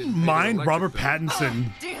Nazis wouldn't didn't pay the mind electric Robert bill.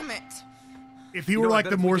 Pattinson Damn it! if he You were know, I like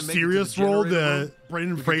bet the if we more can make it to the serious role, generator the room, Brendan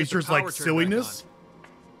we could get the Fraser's power like turned back silliness. on.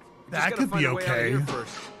 We just That gotta could find be a way out of okay. here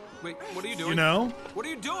first. Wait, what are you doing? You know? What are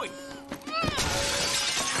you doing?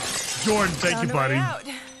 Jordan, thank Found you, a way buddy. out.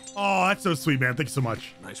 Oh, that's so sweet, man. Thank you so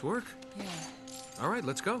much. Nice work. Yeah. All right,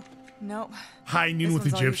 let's go. Nope. High noon This with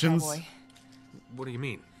one's all you, Egyptians. cowboy. What do you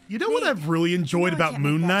mean? You know what Nate, I've really enjoyed you know I about can't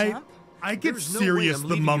make Moon that Knight? jump. I get There's no way serious I'm the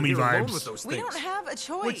leaving you Mummy here alone with vibes. those We things. don't have a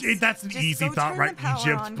choice. Which, that's an Just easy go thought, turn right? the power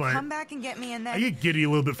Egypt, on, but come back and get me, and then I get giddy a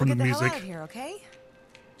little bit from the get the hell music. out of here, okay?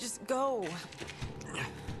 Just go.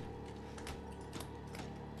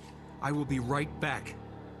 I will be right back.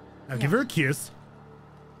 Now give her a kiss.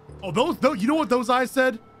 Oh, those, you know what those eyes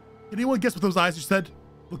said? Can anyone guess what those eyes just said?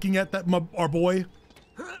 Looking at that, our boy.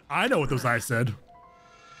 I know what those eyes said.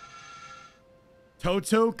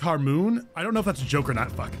 Toto Carmoon? I don't know if that's a joke or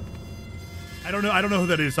not. Fuck. I don't know who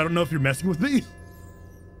that is. I don't know if you're messing with me.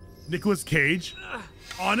 Nicolas Cage.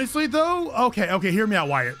 Honestly, though, okay, hear me out,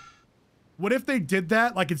 Wyatt. What if they did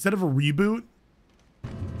that, like, instead of a reboot?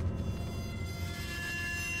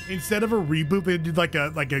 Instead of a reboot, they did like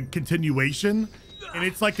a continuation, and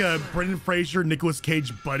it's like a Brendan Fraser, Nicolas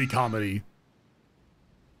Cage buddy comedy.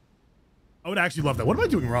 I would actually love that. What am I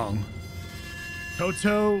doing wrong?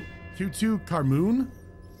 Toto Tutu Carmoon?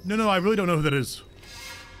 No, I really don't know who that is.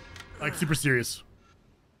 Like, super serious.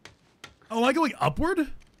 Oh, I go like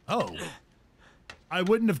upward? Oh. I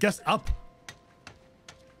wouldn't have guessed up.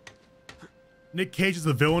 Nick Cage is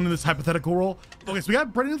the villain in this hypothetical role. Okay, so we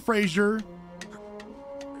got Brendan Fraser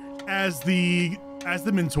as the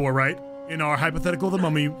mentor, right? In our hypothetical The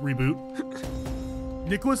Mummy reboot.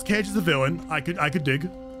 Nicolas Cage is the villain. I could dig.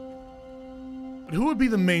 But who would be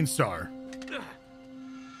the main star?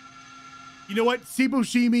 You know what? Steve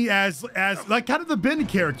Buscemi as like kind of the Ben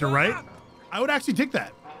character, right? I would actually take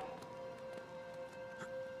that.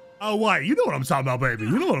 Oh, why? You know what I'm talking about, baby.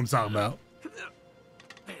 You know what I'm talking about.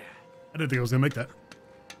 I didn't think I was gonna make that.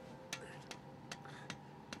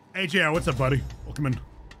 Hey, JR, what's up, buddy? Welcome in.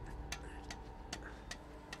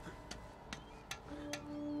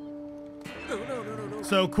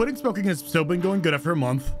 So quitting smoking has still been going good after a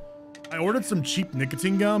month. I ordered some cheap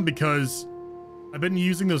nicotine gum because I've been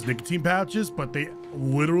using those nicotine pouches, but they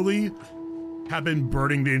literally have been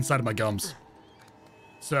burning the inside of my gums.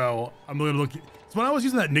 So I'm really looking. So when I was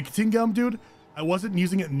using that nicotine gum, dude, I wasn't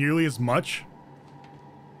using it nearly as much.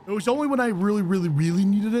 It was only when I really, really, really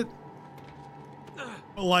needed it.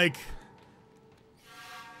 But like,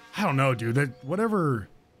 I don't know, dude. That whatever.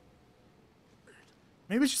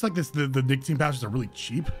 Maybe it's just like this. The nicotine pouches are really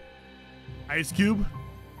cheap. Ice Cube.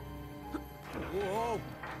 Whoa.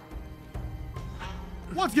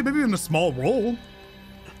 Once again, maybe in a small role.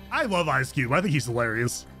 I love Ice Cube. I think he's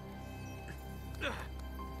hilarious.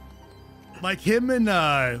 Like him in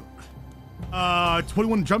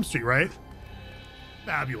 21 Jump Street, right?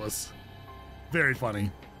 Fabulous. Very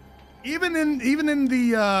funny. Even in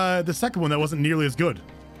the second one that wasn't nearly as good.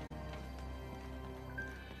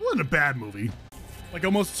 Wasn't a bad movie. Like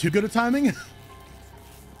almost too good at timing.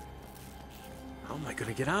 How am I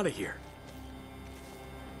gonna get out of here?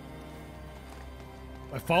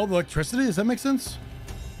 I follow the electricity. Does that make sense?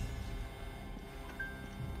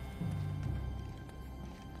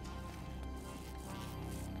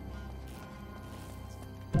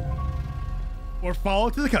 Or follow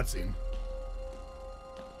to the cutscene.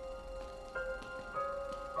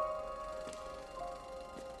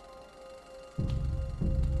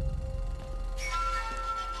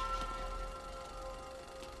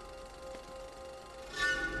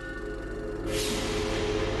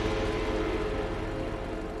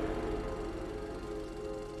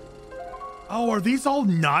 Oh, are these all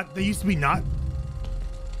not? They used to be not.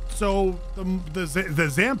 So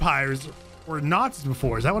the vampires were Nazis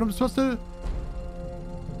before. Is that what I'm supposed to?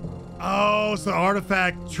 Oh, so the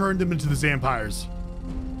artifact turned them into the vampires.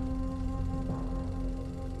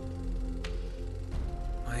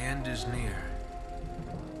 My end is near.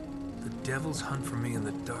 The devils hunt for me in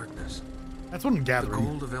the darkness. That's what I'm The gathering.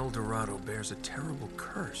 gold of El Dorado bears a terrible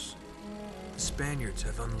curse. The Spaniards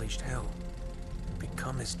have unleashed hell,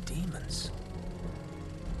 become as demons.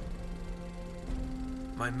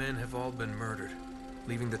 My men have all been murdered,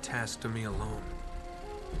 leaving the task to me alone.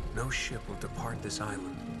 No ship will depart this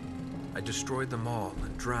island. I destroyed them all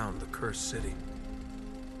and drowned the cursed city.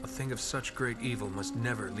 A thing of such great evil must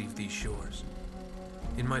never leave these shores.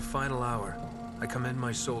 In my final hour, I commend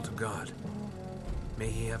my soul to God. May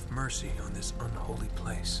he have mercy on this unholy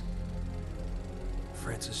place.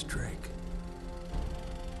 Francis Drake.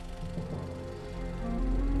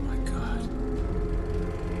 My God.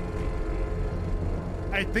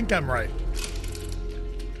 I think I'm right.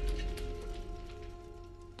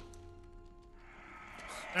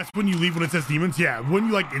 That's when you leave when it says demons? Yeah. Wouldn't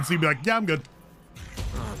you like instantly be like, yeah, I'm good.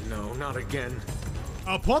 Oh no, not again.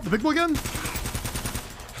 Pull out the big one again?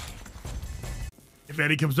 If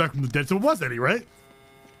Eddie comes back from the dead. So it was Eddie, right?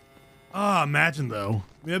 Ah, imagine though.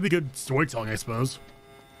 I mean, that'd be good storytelling, I suppose.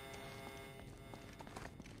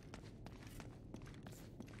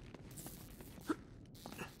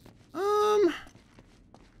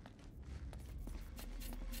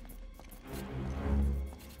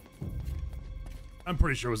 I'm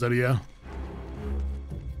pretty sure it was Eddie, yeah.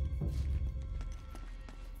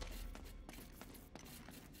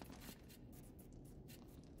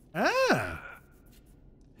 Ah.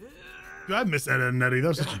 Dude, I miss Ed, Ed and Eddie. That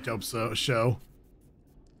was such a dope show.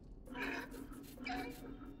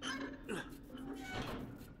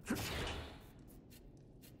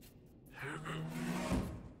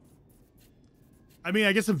 I mean,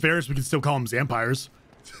 I guess in fairness, we can still call them vampires.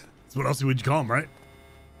 So what else would you call them, right?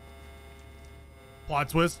 Plot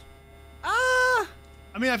twist. I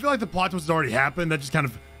mean, I feel like the plot twist has already happened. That just kind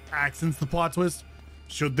of accents the plot twist.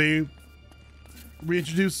 Should they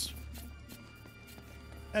reintroduce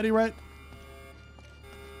Eddie, right?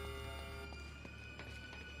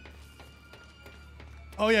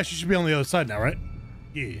 Oh yeah, she should be on the other side now, right?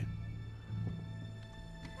 Yeah.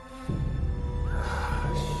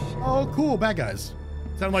 Oh, cool. Bad guys.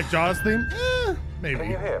 Sound like Jaws theme? Maybe.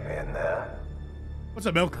 Can you hear me in there? What's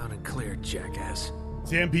up, Milk? Loud and clear, jackass.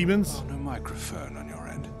 Sam Peebins? Oh, no microphone on your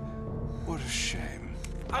end. What a shame.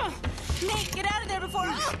 Nate, get out of there before.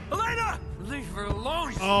 Elena! Leave her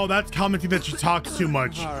alone! Oh, that's commenting that she talks too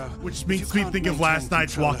much, which makes me think of last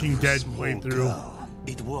night's Walking Dead playthrough.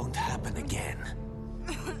 It won't happen again.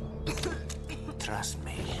 Trust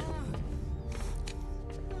me.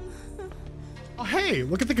 Oh, hey,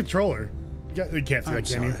 look at the controller. You can't see that,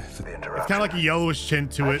 can you? For the It's interruption. kind of like a yellowish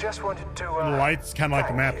tint to I it. just wanted to, The light's kind of like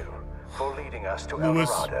the map. thank you for leading us to Lewis.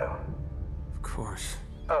 El Dorado. Of course.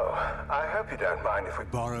 Oh, I hope you don't mind if we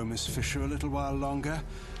borrow Miss Fisher a little while longer,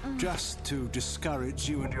 just to discourage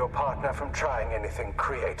you and your partner from trying anything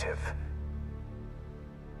creative.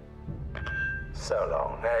 So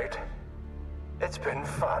long, Nate. It's been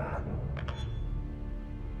fun.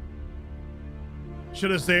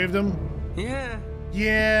 Should have saved him. Yeah.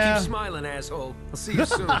 Yeah. Keep smiling, asshole. I'll see you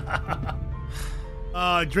soon.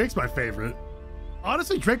 Drake's my favorite.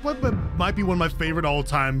 Honestly, Drake might be one of my favorite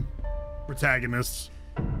all-time protagonists.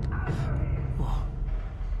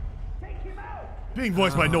 Being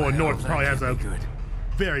voiced by Nolan North probably has a good.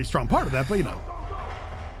 very strong part of that, but you know.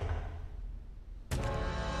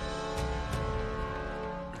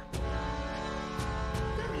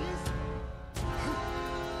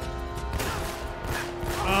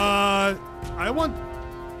 I want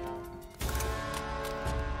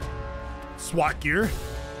SWAT gear.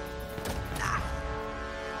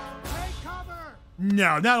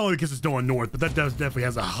 No, not only because it's Nolan North, but that definitely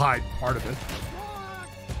has a high part of it.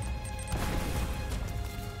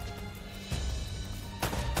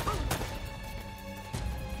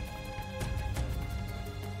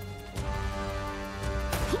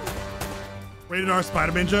 Rated R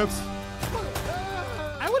Spider-Man jokes?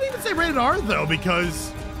 I wouldn't even say rated R though,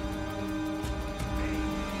 because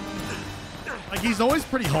like he's always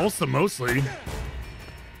pretty wholesome mostly.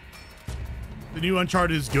 The new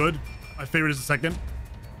Uncharted is good. My favorite is the second.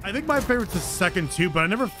 I think my favorite's the second too, but I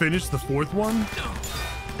never finished the fourth one,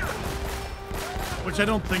 which I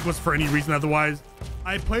don't think was for any reason otherwise.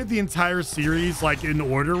 I played the entire series like in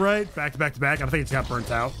order, right? Back to back to back, and I think it got burnt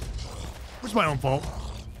out, which is my own fault.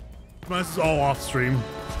 This is all off stream.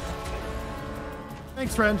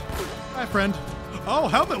 Thanks, friend. Bye, friend. Oh,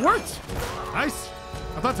 helmet worked. Nice.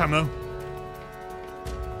 I thought time though.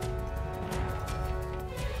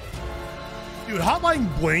 Dude,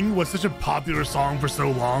 Hotline Bling was such a popular song for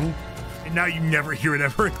so long, and now you never hear it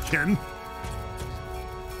ever again.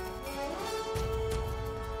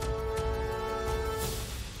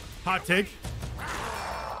 Hot take.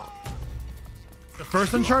 The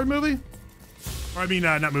first Uncharted movie? Or I mean,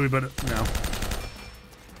 not movie, but no.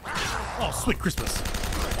 Oh, sweet Christmas.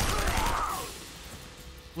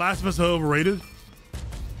 Last of Us overrated?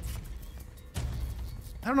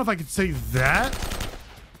 I don't know if I could say that.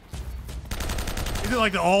 Is it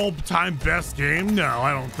like the all-time best game? No,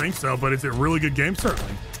 I don't think so, but is it a really good game?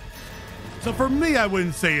 Certainly. So for me, I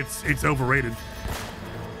wouldn't say it's overrated.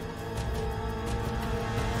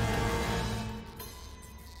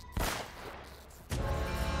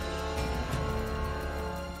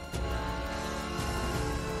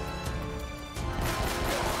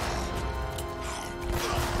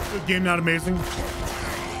 Good game, not amazing.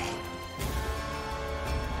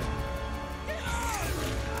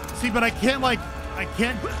 See, but I can't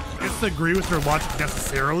disagree with your logic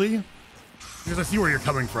necessarily, because I see where you're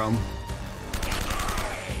coming from.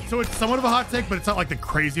 So it's somewhat of a hot take, but it's not like the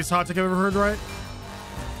craziest hot take I've ever heard, right?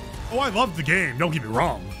 Oh, I love the game, don't get me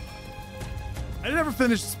wrong. I never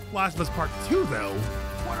finished Last of Us Part 2, though.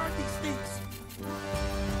 What are these things?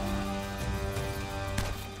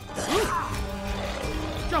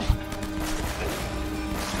 Jump!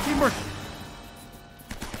 Teamwork!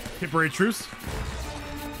 Temporary truce.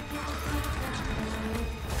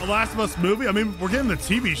 The Last of Us movie, I mean, we're getting the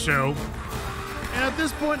TV show. And at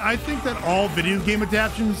this point, I think that all video game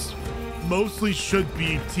adaptations mostly should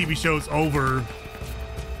be TV shows over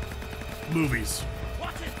movies.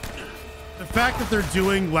 The fact that they're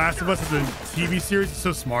doing Last of Us as a TV series is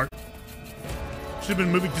so smart. Should have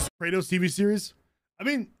been moving just Kratos TV series. I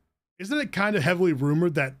mean, isn't it kind of heavily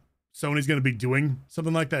rumored that Sony's going to be doing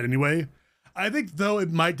something like that anyway? I think, though,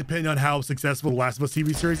 it might depend on how successful the Last of Us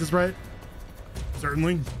TV series is, right?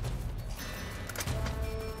 Certainly.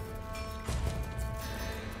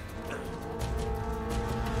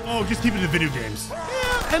 Oh, just keep it to video games.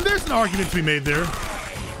 Yeah, and there's an argument to be made there.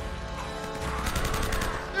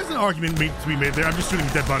 There's an argument to be made there. I'm just shooting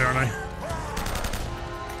a dead body, aren't I?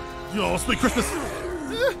 Yo, sweet Christmas.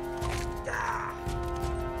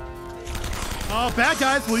 Bad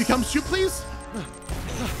guys, will you come shoot, please?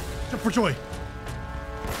 Jump for joy.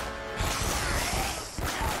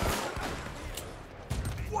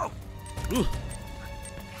 Whoa! Ooh.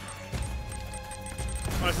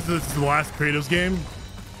 Oh, this is the last Kratos game.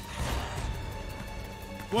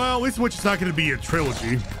 Well, at least which is not going to be a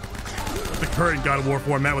trilogy. The current God of War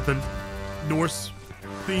format with the Norse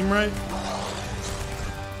theme, right?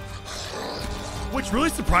 Which really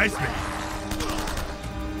surprised me.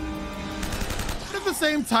 But at the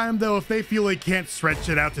same time, though, if they feel they can't stretch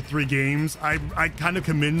it out to 3 games, I kind of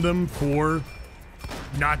commend them for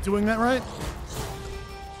not doing that, right?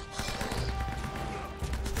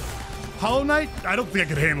 Hollow Knight? I don't think I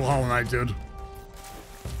could handle Hollow Knight, dude.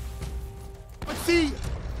 But see,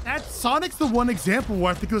 that Sonic's the one example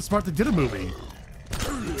where I think it was smart they did a movie.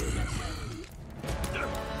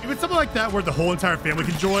 If it's something like that where the whole entire family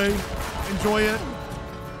can enjoy it,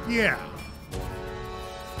 yeah.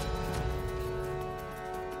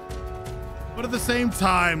 But at the same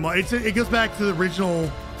time, it goes back to the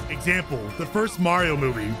original example, the first Mario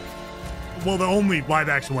movie. Well, the only live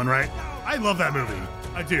action one, right? I love that movie.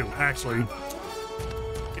 I do, actually.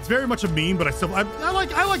 It's very much a meme, but I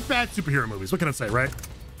like bad superhero movies. What can I say, right?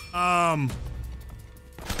 The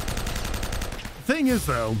thing is,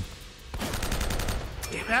 though,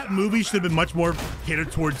 that movie should have been much more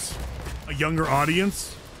catered towards a younger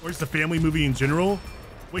audience, or just a family movie in general,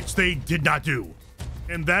 which they did not do.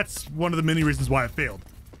 And that's one of the many reasons why it failed.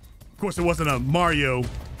 Of course, it wasn't a Mario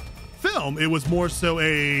film. It was more so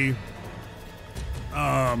a,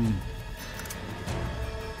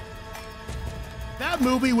 that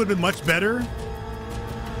movie would have been much better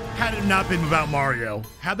had it not been about Mario.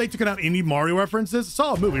 Had they taken out any Mario references,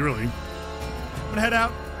 solid movie, really. I'm gonna head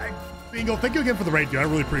out. Bingo, thank you again for the raid, dude. I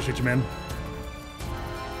really appreciate you, man.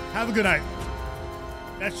 Have a good night.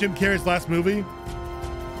 That's Jim Carrey's last movie.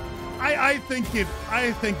 I think they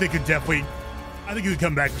could definitely, I think he could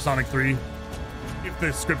come back for Sonic 3 if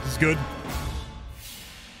the script is good.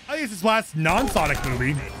 I think it's his last non-Sonic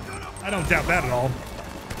movie. I don't doubt that at all.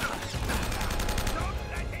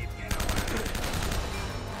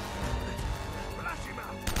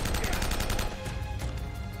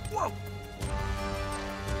 Whoa!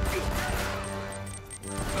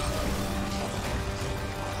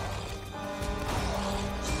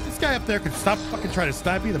 This guy up there could stop fucking trying to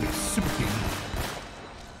snipe me. That'd be super cute.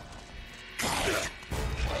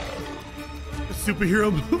 A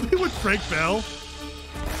superhero movie with Drake Bell.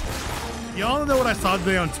 Y'all know what I saw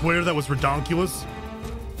today on Twitter that was redonkulous?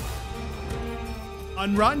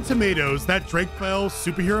 On Rotten Tomatoes, that Drake Bell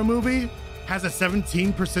superhero movie has a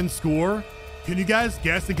 17% score. Can you guys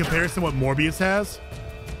guess in comparison what Morbius has?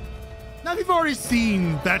 Now, if you've already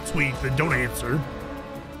seen that tweet, then don't answer.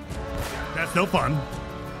 That's no fun.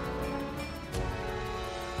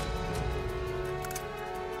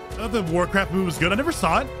 I thought the Warcraft movie was good. I never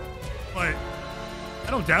saw it, but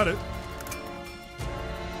I don't doubt it.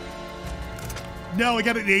 No, I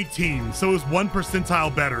got it at 18, so it was 1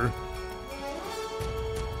 percentile better.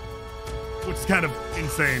 Which is kind of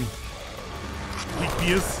insane.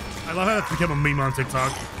 Weakbias. I love how that's become a meme on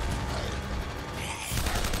TikTok.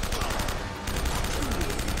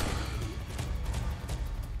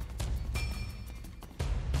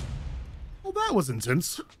 Well, that was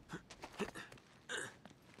intense.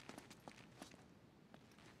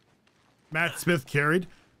 Matt Smith carried.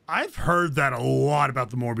 I've heard that a lot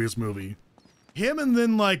about the Morbius movie. Him and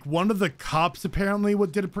then like one of the cops apparently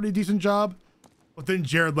did a pretty decent job. But then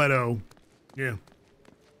Jared Leto, yeah.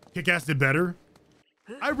 Kick-Ass did better.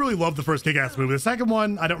 I really loved the first Kick-Ass movie. The second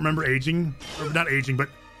one, I don't remember aging. Or not aging, but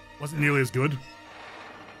wasn't nearly as good.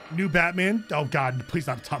 New Batman. Oh God, please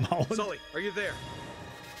not Tom Holland. Sully, are you there?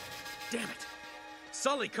 Damn it.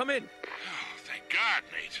 Sully, come in. Oh, thank God,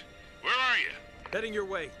 Nate. Where are you? Heading your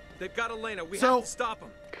way. They've got Elena. We So- have to stop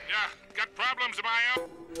them. Yeah, got problems of my own?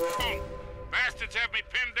 Boom. Bastards have me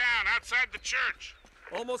pinned down outside the church.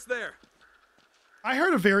 Almost there. I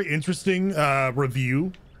heard a very interesting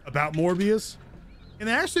review about Morbius, and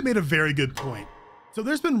they actually made a very good point. So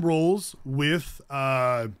there's been roles with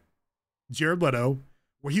Jared Leto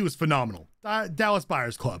where he was phenomenal. Dallas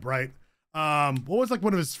Buyers Club, right? What was like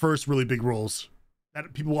one of his first really big roles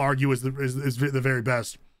that people argue is the very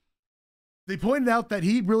best? They pointed out that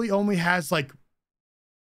he really only has like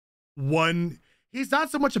one. He's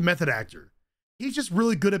not so much a method actor. He's just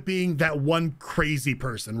really good at being that one crazy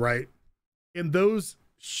person, right? And those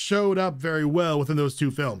showed up very well within those 2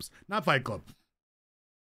 films. Not Fight Club.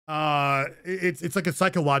 It's like a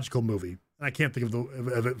psychological movie. And I can't think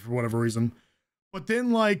of it for whatever reason. But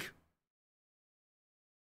then like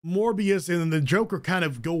Morbius and the Joker kind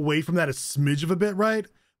of go away from that a smidge of a bit, right?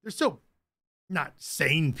 They're still not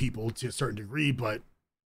sane people to a certain degree, but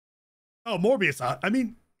Oh, Morbius. I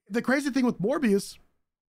mean, the crazy thing with Morbius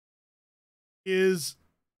is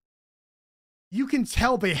you can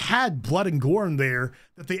tell they had blood and gore in there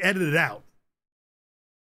that they edited out.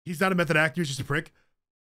 He's not a method actor, he's just a prick.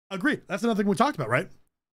 Agreed. That's another thing we talked about, right?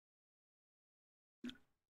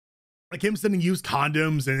 Like him sending used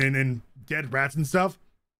condoms and dead rats and stuff.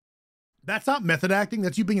 That's not method acting,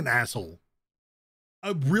 that's you being an asshole.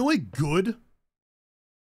 A really good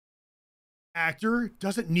actor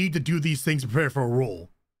doesn't need to do these things to prepare for a role.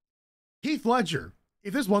 Heath Ledger.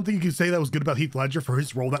 If there's one thing you can say that was good about Heath Ledger for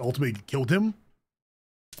his role that ultimately killed him,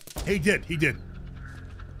 he did.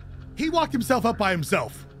 He walked himself up by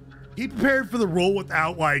himself. He prepared for the role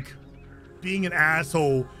without like being an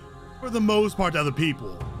asshole for the most part to other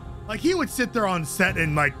people. Like he would sit there on set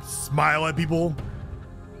and like smile at people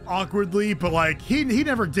awkwardly, but like he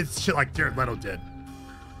never did shit like Jared Leto did.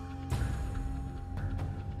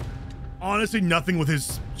 Honestly, nothing with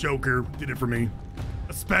his Joker did it for me.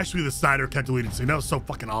 Especially the Snyder cut deleted scene. That was so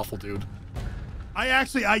fucking awful, dude.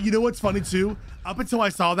 You know what's funny too? Up until I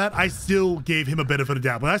saw that, I still gave him a benefit of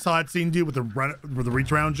doubt. When I saw that scene, dude, with the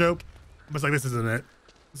reach around joke, I was like, this isn't it.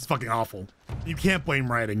 This is fucking awful. You can't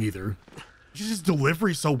blame writing either. It's just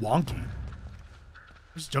delivery so wonky.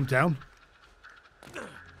 Just jump down.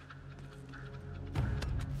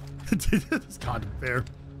 This condom fair.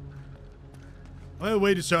 Another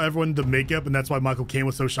way to show everyone the makeup, and that's why Michael Caine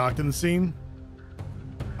was so shocked in the scene.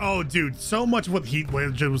 Oh, dude, so much of what Heath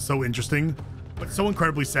Ledger was so interesting, but so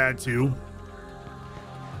incredibly sad too.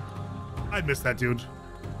 I miss that, dude.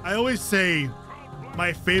 I always say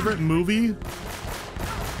my favorite movie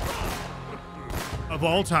of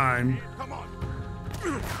all time,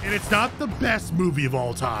 and it's not the best movie of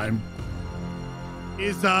all time,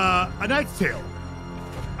 is A Knight's Tale.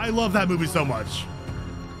 I love that movie so much.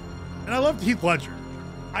 And I loved Heath Ledger.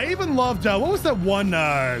 I even loved, what was that one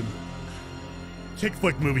chick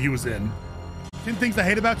flick movie he was in? 10 Things I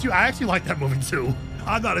Hate About You. I actually like that movie too.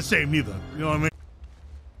 I'm not ashamed either. You know what I mean?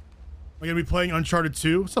 Am I gonna be playing Uncharted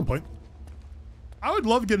 2 at some point? I would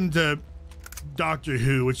love to get into Doctor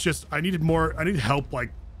Who. It's just, I need help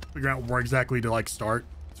like figuring out where exactly to like start.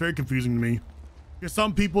 It's very confusing to me. Because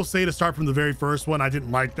some people say to start from the very first one. I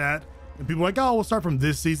didn't like that. And people are like, oh, we'll start from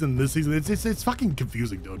this season, this season. It's fucking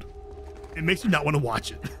confusing, dude. It makes you not want to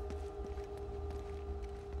watch it.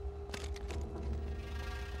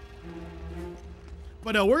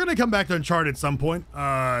 But no, we're gonna come back to Uncharted at some point.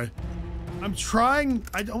 I'm trying.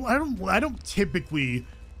 I don't typically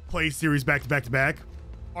play series back to back to back.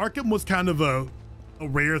 Arkham was kind of a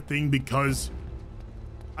rare thing because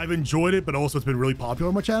I've enjoyed it, but also it's been really popular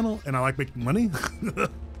on my channel, and I like making money.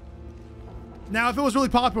 Now, if it was really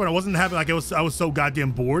popular and I wasn't having I was so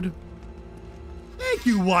goddamn bored. Thank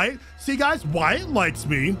you, Wyatt. See, guys, Wyatt likes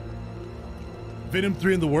me. Venom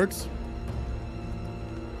 3 in the works.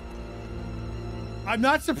 I'm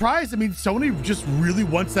not surprised. I mean, Sony just really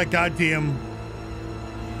wants that goddamn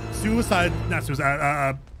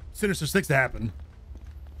Sinister Six to happen.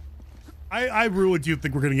 I really do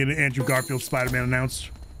think we're gonna get an Andrew Garfield Spider-Man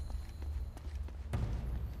announced.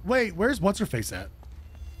 Wait, where's What's-Her-Face at?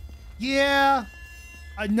 Yeah,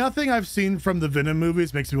 nothing I've seen from the Venom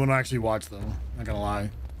movies makes me want to actually watch them. Not gonna lie.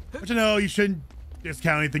 But you know, you shouldn't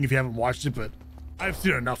discount anything if you haven't watched it, but I've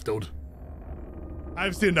seen enough, dude.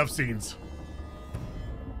 I've seen enough scenes.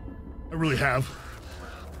 I really have.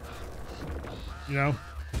 You know?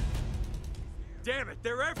 Damn it,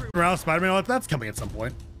 they're everywhere. Around Spider-Man, that's coming at some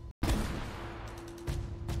point.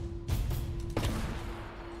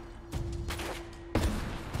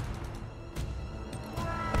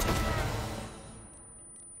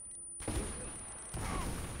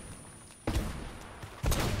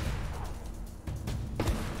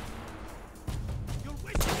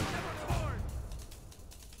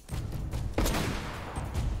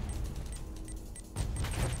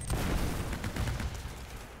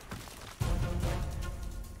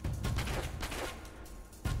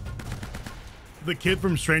 The kid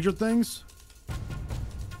from Stranger Things?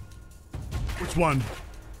 Which one?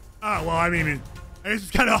 Ah, well, I mean,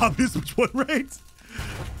 it's kind of obvious which one, right?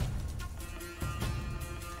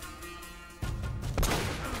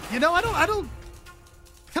 You know, I don't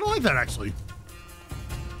kind of like that, actually.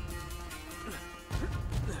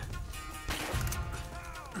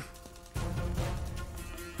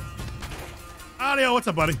 Audio, what's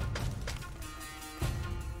up, buddy?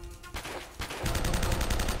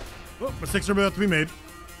 Oh, mistakes are about to be made.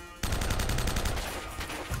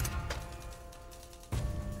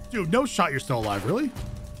 Dude, no shot you're still alive, really?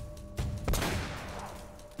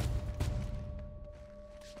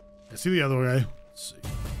 I see the other way. Let's see.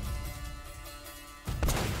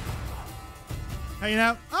 hanging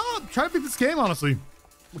out. Oh, I'm trying to beat this game, honestly.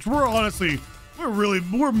 Which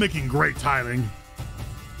we're making great timing.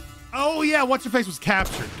 Oh yeah, what's your face was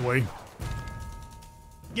captured, boy.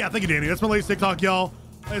 Yeah, thank you, Danny. That's my latest TikTok, y'all.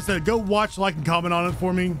 Like I said, go watch, like, and comment on it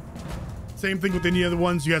for me. Same thing with any other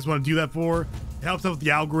ones you guys want to do that for. It helps out with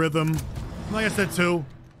the algorithm. Like I said too,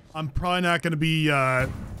 I'm probably not going to be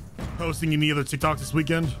posting any other TikToks this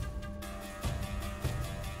weekend.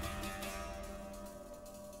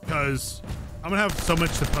 Because I'm going to have so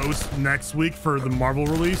much to post next week for the Marvel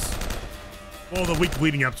release. Well, the week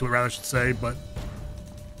leading up to it, rather, I should say, but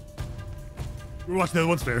we're watching the other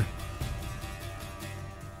ones fair.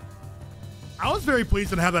 I was very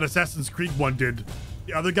pleased to have that Assassin's Creed one did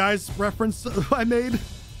the other guy's reference I made.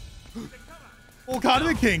 Well,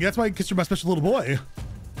 Condiment King, that's why, because you're my special little boy.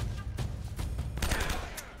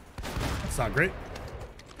 That's not great.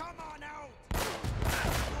 Come on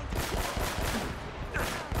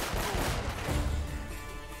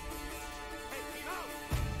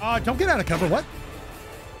out. Don't get out of cover. What?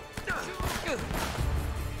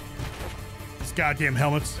 These goddamn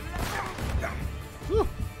helmets. Whew.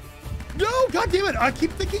 No, god damn it. I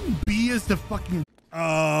keep thinking B is the fucking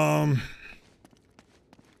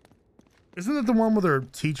isn't it the one where they're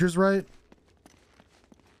teachers, right?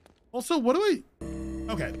 Also, what do I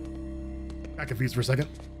okay. Got confused for a second.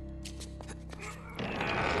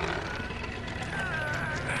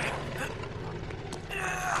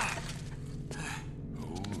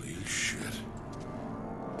 Holy shit.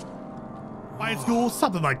 Fine School,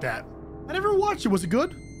 something like that. I never watched it. Was it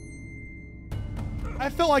good? I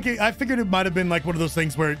felt like I figured it might have been like one of those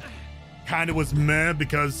things where it kind of was meh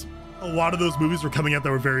because a lot of those movies were coming out that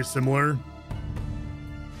were very similar.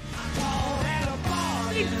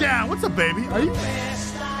 Deep down, what's up, baby?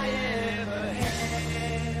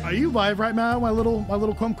 Are you live right now, my little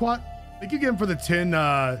kumquat? Thank you again for the 10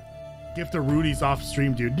 gift of Rudy's off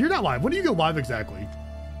stream, dude. You're not live. When do you go live exactly?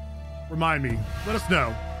 Remind me. Let us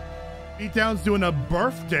know. Beatdown's doing a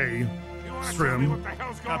birthday stream.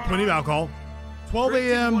 Got plenty of alcohol. 12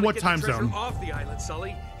 a.m. What time zone? Off the island,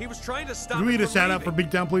 Sully. He was trying to stop. Do we need a from shout out for leaving.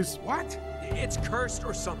 Beatdown, please? What? It's cursed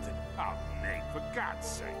or something. Oh, Nate, for God's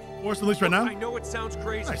sake. Or at least right now? I know it sounds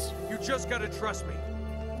crazy. Nice. You just gotta trust me.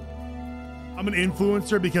 I'm an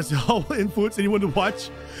influencer because I'll influence anyone to watch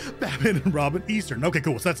Batman and Robin Eastern. Okay,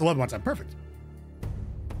 cool. So that's 11 months. Perfect.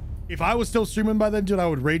 If I was still streaming by then, dude, I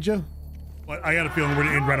would rage you. But I got a feeling we're going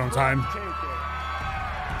to end right on time.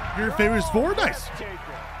 Your favorite is 4? Nice.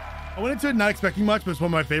 I went into it not expecting much, but it's one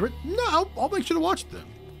of my favorite. No, I'll make sure to watch it then.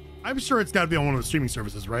 I'm sure it's got to be on one of the streaming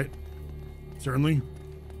services, right? Certainly.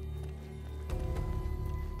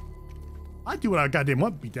 I do what I goddamn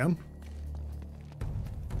want, Beatdown.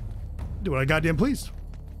 Do what I goddamn please.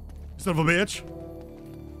 Son of a bitch.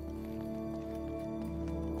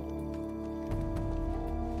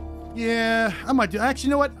 Yeah, I might do. Actually,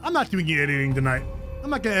 you know what? I'm not doing any editing tonight. I'm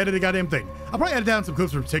not gonna edit a goddamn thing. I'll probably edit down some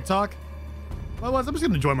clips from TikTok. Otherwise, I'm just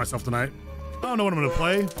gonna enjoy myself tonight. I don't know what I'm gonna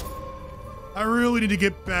play. I really need to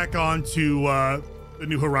get back onto the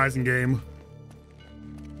new Horizon game.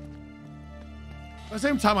 At the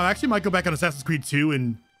same time, I actually might go back on Assassin's Creed 2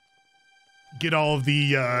 and get all of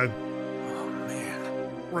the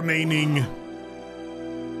remaining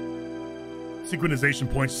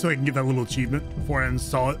synchronization points so I can get that little achievement before I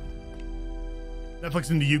install it.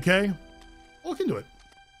 Netflix in the UK? I'll look into it.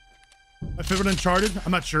 My favorite Uncharted?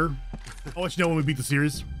 I'm not sure. I'll let you know when we beat the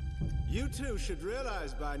series. You two should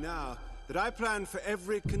realize by now that I plan for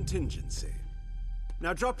every contingency.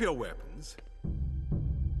 Now drop your weapons.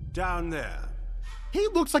 Down there. He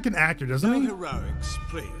looks like an actor, doesn't No he? heroics,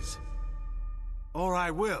 please. Or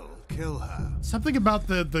I will kill her. Something about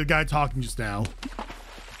the guy talking just now.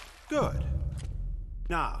 Good.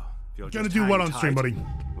 Now, if you're Gonna just do what hang on stream, tight, buddy?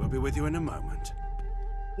 We'll be with you in a moment.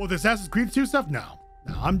 Well, the Assassin's Creed 2 stuff? No.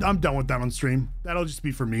 No, I'm done with that on stream. That'll just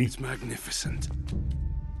be for me. It's magnificent.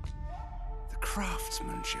 The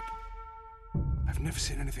craftsmanship. I've never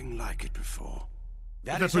seen anything like it before.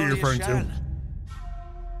 That's what you're referring to.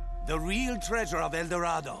 The real treasure of El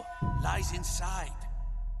Dorado lies inside.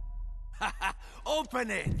 Open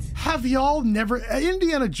it! Have y'all never...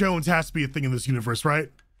 Indiana Jones has to be a thing in this universe, right?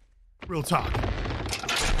 Real talk.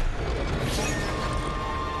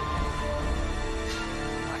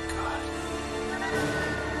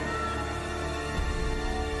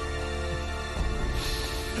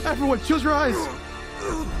 Everyone, close your eyes.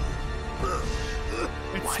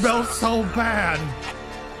 It smells so bad.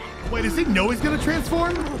 Wait, does he know he's gonna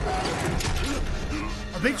transform?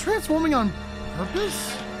 Are they transforming on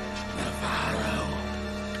purpose?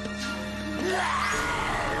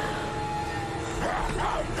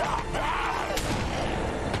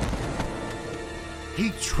 He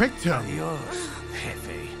tricked him. Adios,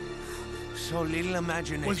 Jefe. So little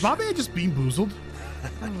imagination. Was my man just bean-boozled?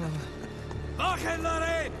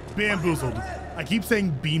 Bamboozled. I keep saying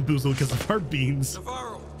bean-boozled because of our beans.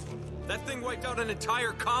 Navarro, that thing wiped out an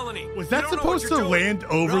entire colony. Was that supposed to land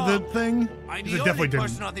over the thing? I'm It the definitely only didn't.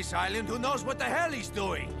 person on this island who knows what the hell he's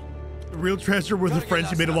doing. The real treasure were the friends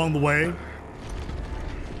you made along the way.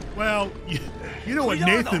 Well, you know what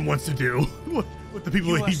Nathan wants to do with the people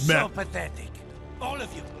You that are he's so met. pathetic. All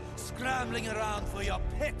of you, scrambling around for your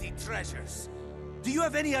petty treasures. Do you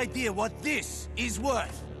have any idea what this is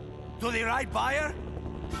worth? To the right buyer?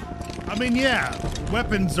 I mean, yeah,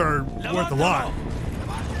 weapons are worth a lot.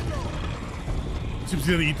 Seems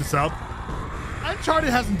gonna eat this up.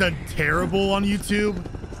 Uncharted hasn't done terrible on YouTube,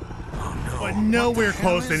 but nowhere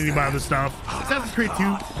close to any of my other stuff. Assassin's Creed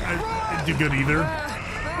 2 didn't do good either.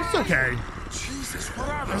 It's okay. Jesus, what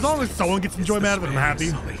are those As long as things? someone gets enjoyment out of it, I'm happy.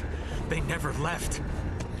 Sully. They never left.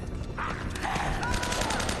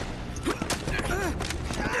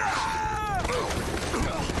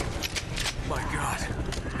 My God,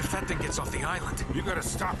 if that thing gets off the island, You gotta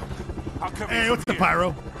stop him. I'll come Hey, in what's from the here.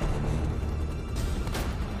 pyro?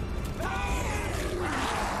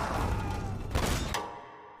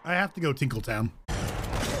 I have to go Tinkletown.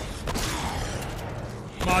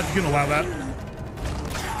 Mod, you can allow that.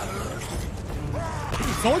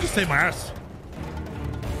 Someone just saved my ass.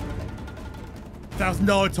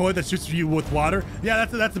 $1,000 toy that shoots you with water. Yeah,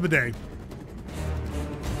 that's a bidet.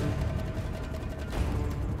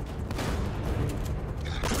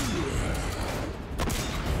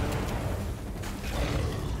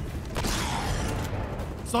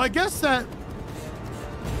 So I guess that.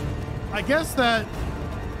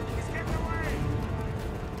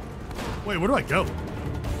 Wait, where do I go?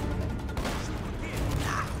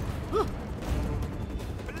 Huh.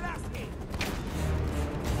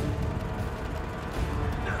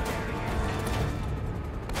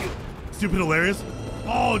 Stupid hilarious.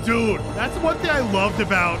 Oh, dude, that's one thing I loved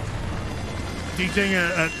about DJing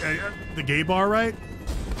at the gay bar, right?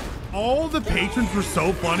 All the patrons were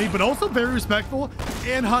so funny, but also very respectful.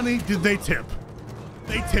 And honey, did they tip?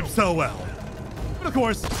 They tipped so well. But of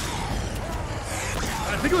course,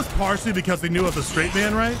 I think it was partially because they knew I was a straight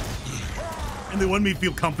man, right? And they wanted me to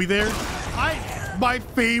feel comfy there. My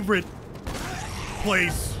favorite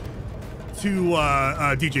place to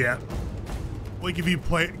DJ at. Like if you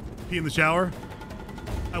pee in the shower.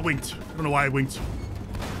 I winked. I don't know why I winked.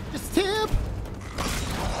 Just tip.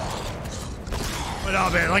 But oh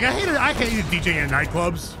man, like I hated DJing at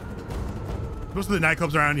nightclubs. Most of the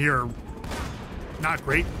nightclubs around here are not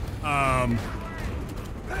great.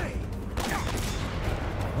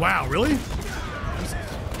 Wow, really?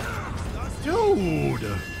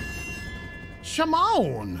 Dude.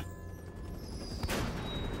 Shimon.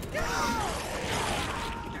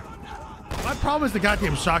 My problem is the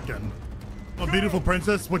goddamn shotgun. A beautiful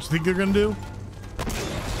princess, what you think they're gonna do?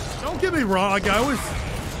 Don't get me wrong, like I always,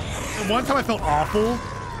 the one time I felt awful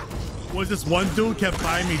was this one dude kept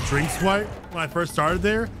buying me drinks when I first started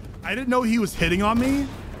there. I didn't know he was hitting on me.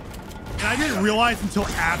 And I didn't realize until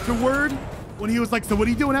afterward when he was like, so what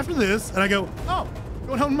are you doing after this? And I go, oh,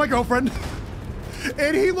 going home with my girlfriend.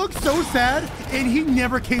 And he looked so sad and he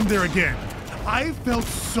never came there again. I felt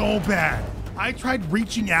so bad. I tried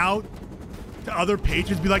reaching out to other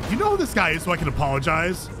patrons, be like, do you know who this guy is so I can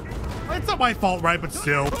apologize? It's not my fault, right? But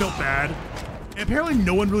still, felt bad. And apparently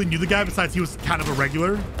no one really knew the guy besides he was kind of a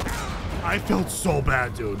regular. I felt so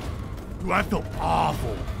bad, dude. Dude, I felt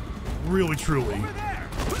awful. Really, truly.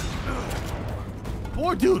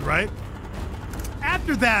 Poor dude, right?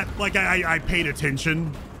 After that, like, I paid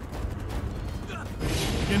attention.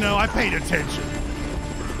 You know, I paid attention.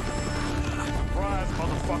 Surprise,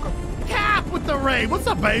 motherfucker. Cap with the raid. What's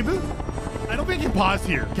up, baby? I don't think I can pause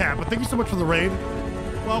here, Cap, but thank you so much for the raid.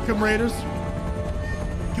 Welcome, Raiders.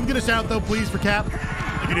 Can we get a shout, though, please, for Cap?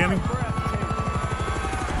 Thank you, Danny.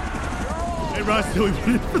 Hey, Russ, doing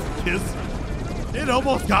for the kiss. It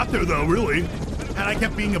almost got there, though, really. And I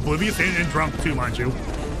kept being oblivious and drunk, too, mind you.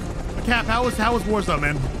 But Cap, how was Warzone,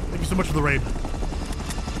 man? Thank you so much for the raid.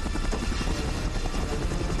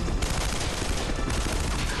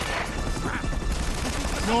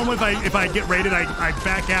 Normally, if I get raided, I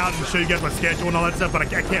back out and show you guys my schedule and all that stuff, but I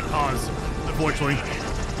can't pause, unfortunately.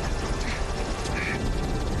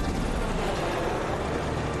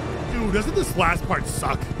 Dude, doesn't this last part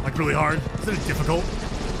suck? Like, really hard? Isn't it difficult?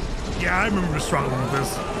 Yeah, I remember struggling with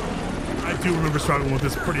this. I do remember struggling with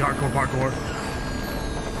this pretty hardcore parkour.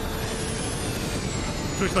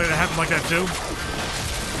 Twitch like that happened like that, too?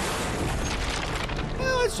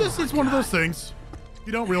 Well, it's one of those things.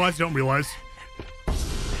 You don't realize, you don't realize.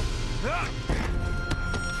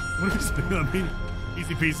 What are you spitting on me?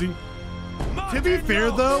 Easy peasy. To be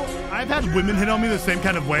fair though, I've had women hit on me the same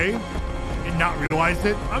kind of way and not realized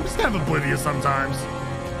it. I'm just kind of oblivious sometimes.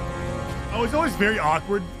 I was always very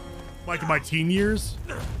awkward, like in my teen years,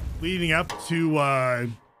 leading up to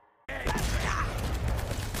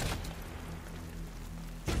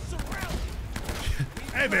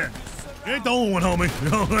hey man, you ain't the only one, homie. You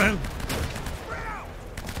know what I'm saying?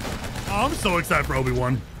 Oh, I'm so excited for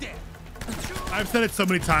Obi-Wan. I've said it so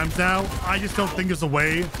many times now. I just don't think there's a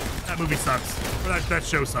way. That movie sucks. Or that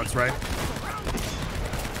show sucks, right?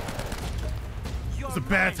 It's a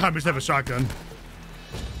bad time to just have a shotgun.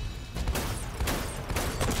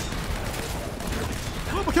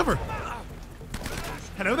 Oh, my cover.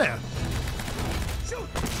 Hello there.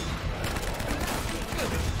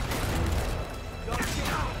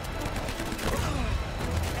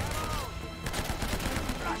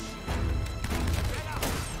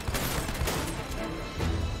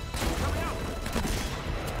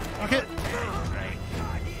 Okay.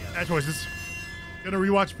 Bad choices. Gonna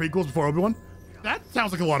rewatch prequels before Obi-Wan. That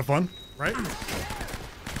sounds like a lot of fun, right?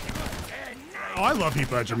 Oh, I love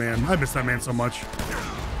Heath Ledger, man. I miss that man so much.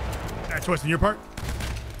 Bad choice on your part.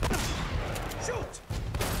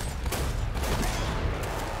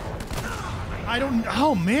 I don't.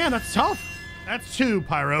 Oh man, that's tough. That's 2,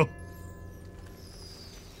 Pyro.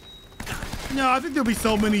 No, I think there'll be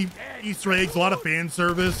so many Easter eggs, a lot of fan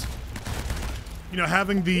service. You know,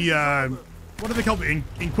 having the what are they called? The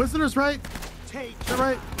Inquisitors, right? Is that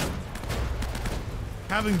right?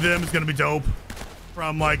 Having them is gonna be dope.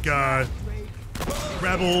 From like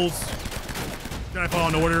Rebels, Jedi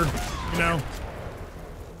Fallen Order, you know.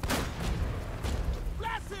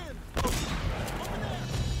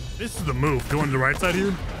 This is the move. Going to the right side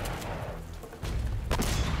here.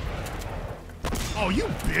 Oh, you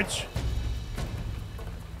bitch.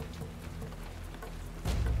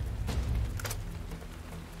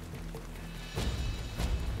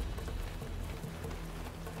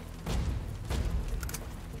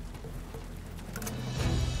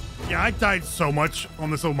 Yeah, I died so much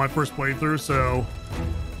on this on my first playthrough, so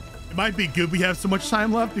it might be good we have so much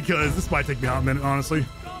time left because this might take me out a minute, honestly.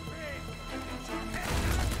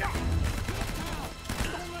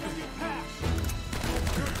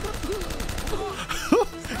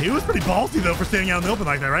 He was pretty ballsy though for standing out in the open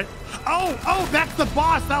like that, right? Oh, that's the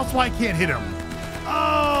boss. That's why I can't hit him.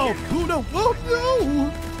 Oh no! Oh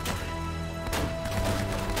no!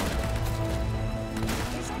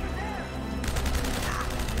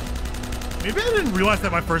 Maybe I didn't realize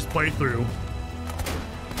that my first playthrough.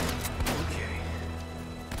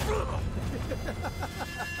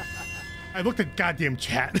 I looked at goddamn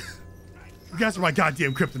chat. You guys are my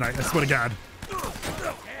goddamn kryptonite, I swear to God.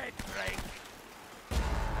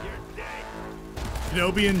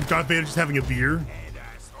 Kenobi and Darth Vader just having a beer.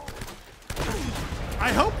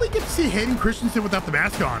 I hope we get to see Hayden Christensen without the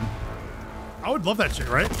mask on. I would love that shit,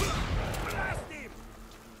 right?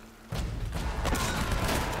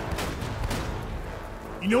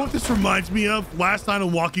 You know what this reminds me of? Last night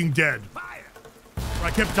on Walking Dead. Where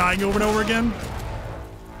I kept dying over and over again.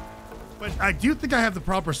 But I do think I have the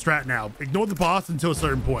proper strat now. Ignore the boss until a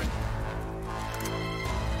certain point.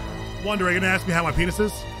 Wonder, are you gonna ask me how my penis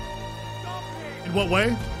is? In what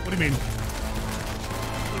way? What do you mean?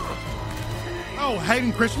 Oh,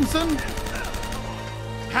 Hayden Christensen?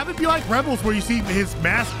 Have it be like Rebels where you see his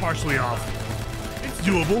mask partially off. It's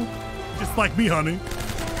doable. Just like me, honey.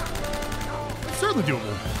 It's certainly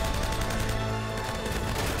doable.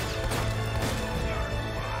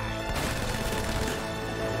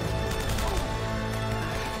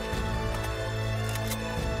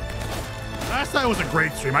 Last night was a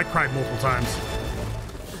great stream. I cried multiple times.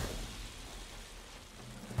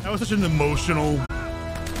 That was such an emotional...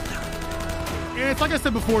 And it's like I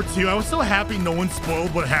said before, too, I was so happy no one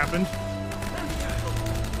spoiled what happened.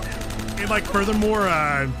 And, like, furthermore,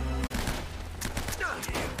 and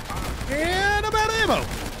I'm out of ammo!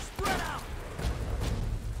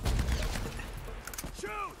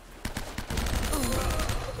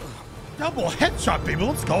 Double headshot, baby,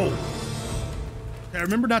 let's go! Okay,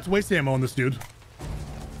 remember not to waste ammo on this dude.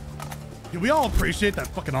 Do we all appreciate that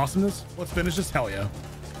fucking awesomeness? Let's finish this, hell yeah.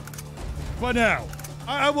 But now,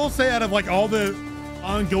 I will say out of like all the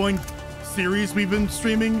ongoing series we've been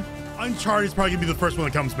streaming, Uncharted is probably gonna be the first one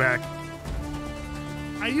that comes back.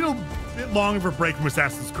 I need a bit longer of a break from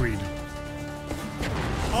Assassin's Creed.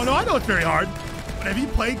 Oh no, I know it's very hard, but have you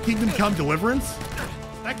played Kingdom Come Deliverance?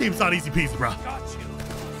 That game's not easy peasy, bro.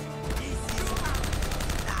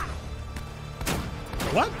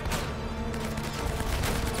 What?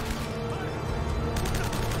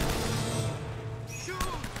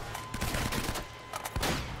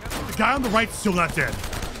 guy on the right's still not dead.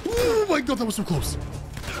 Oh my god, that was so close.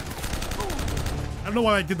 I don't know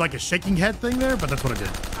why I did like a shaking head thing there, but that's what I did.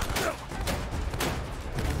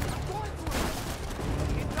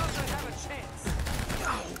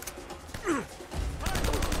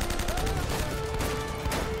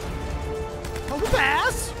 Oh,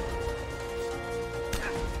 pass!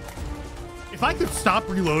 If I could stop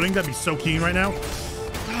reloading, that'd be so keen right now.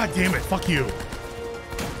 God damn it, fuck you.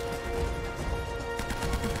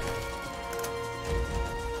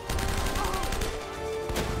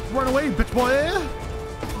 Run away, bitch boy!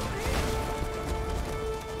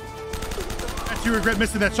 Bet you regret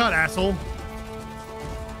missing that shot, asshole.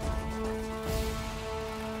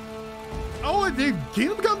 Oh, and the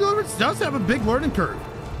Kingdom Come Deliverance does have a big learning curve.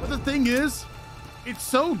 But the thing is, it's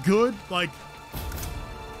so good, like,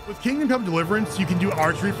 with Kingdom Come Deliverance, you can do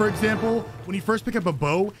archery, for example. When you first pick up a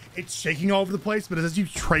bow, it's shaking all over the place, but as you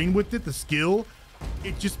train with it, the skill,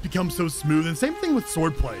 it just becomes so smooth. And same thing with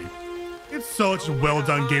swordplay. It's such a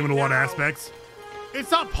well-done game in a lot of aspects.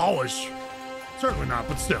 It's not polished. Certainly not,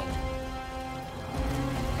 but still.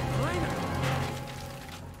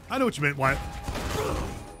 I know what you meant, Wyatt.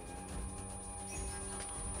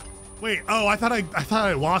 Wait, oh, I thought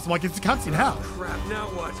I lost him. Like, it's a cutscene. How? Crap, now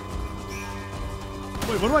what?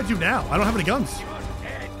 Wait, what do I do now? I don't have any guns.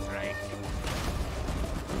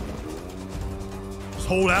 Just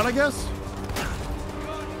hold out, I guess?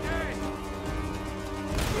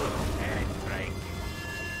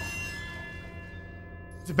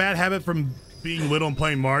 It's a bad habit from being little and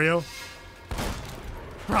playing Mario.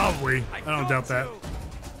 Probably. I don't doubt that.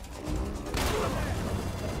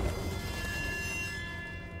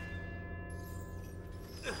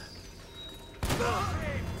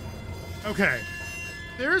 Okay.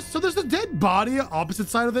 There's a dead body opposite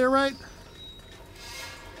side of there, right?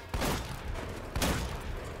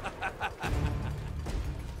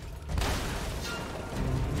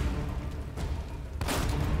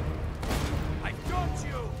 I got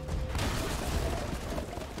you.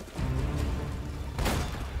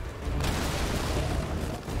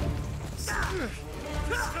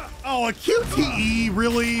 Oh, a QTE,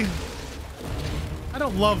 really? I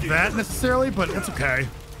don't love that necessarily, but it's okay.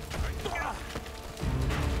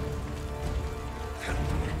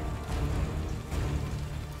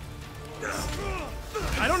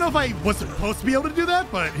 I don't know if I was supposed to be able to do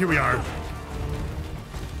that, but here we are.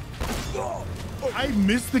 I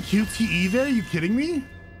missed the QTE there? Are you kidding me?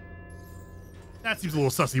 That seems a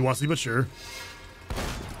little sussy-wussy, but sure.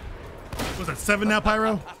 Was that 7 now,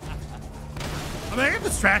 Pyro? I mean, I got the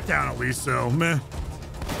strat down at least, so meh.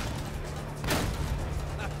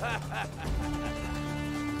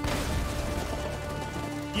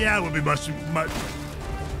 Yeah, it would be much. I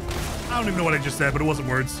don't even know what I just said, but it wasn't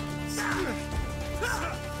words.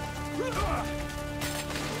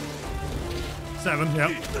 Seven,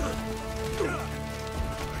 yep.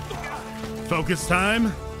 Focus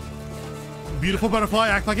time. Beautiful butterfly,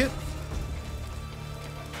 act like it.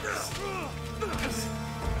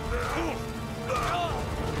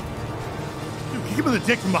 Dude, kick him in the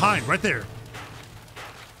dick from behind, right there.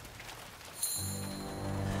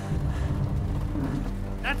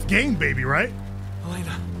 That's game, baby, right?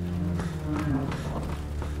 Elena.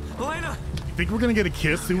 Elena! You think we're gonna get a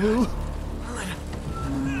kiss, Sulu?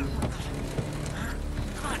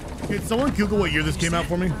 Can someone Google what year this came out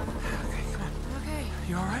for me? Okay.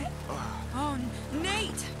 You alright? Oh,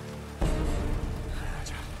 Nate!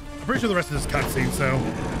 I'm pretty sure the rest of this cutscene, so.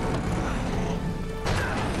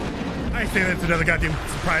 I ain't saying that's another goddamn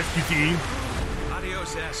surprise QTE.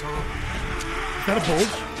 Adios, asshole. Is that a bulge?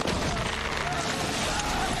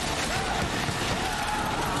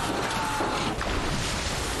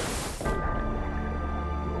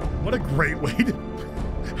 What a great way to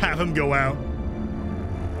have him go out.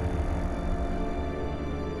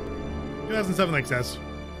 2007 XS.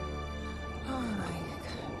 Oh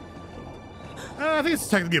my I think it's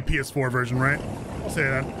technically a PS4 version, right? I'll say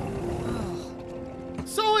that.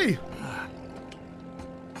 Sully!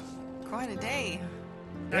 Quite a day.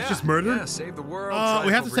 That's just murder? Yeah, save the world.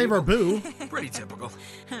 We have to save our boo. Pretty typical.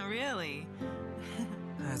 Really?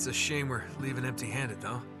 It's a shame we're leaving empty-handed,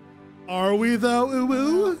 though. Are we though,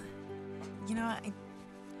 ooh? You know,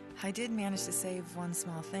 I did manage to save one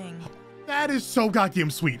small thing. That is so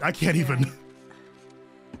goddamn sweet. I can't even.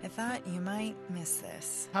 I thought you might miss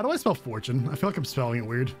this. How do I spell fortune? I feel like I'm spelling it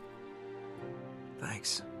weird.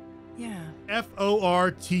 Thanks. Yeah.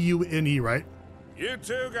 Fortune, right? You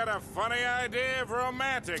two got a funny idea of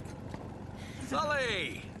romantic.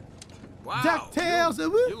 Sully! Wow. DuckTales,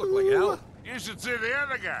 You look like hell. You should see the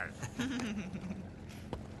other guys.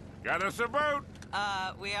 Got us a boat.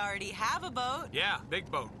 We already have a boat. Yeah, big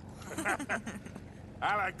boat.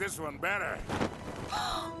 I like this one better.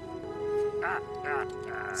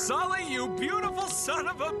 Sully, you beautiful son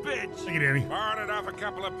of a bitch! Thank you, Danny. Borrowed it off a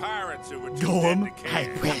couple of pirates who were too Golem. dead to Hi,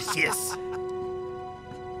 care. precious.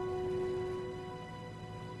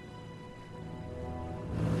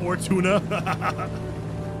 Or tuna.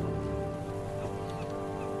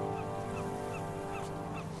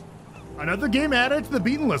 Another game added to the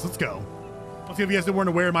beaten list. Let's go. Let's see if you guys weren't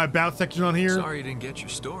aware of my about section on here. Sorry you didn't get your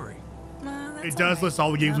story. It does list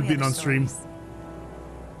all the games we've beaten on stream.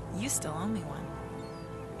 You still owe me one.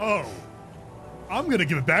 Oh. I'm gonna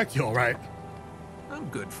give it back to you, all right. I'm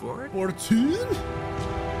good for it. 14? So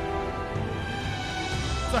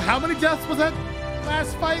how many deaths was that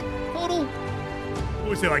last fight total? What would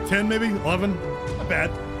we say, like 10 maybe? 11? Not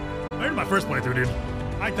bad. I heard my first playthrough, dude.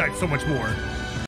 I died so much more.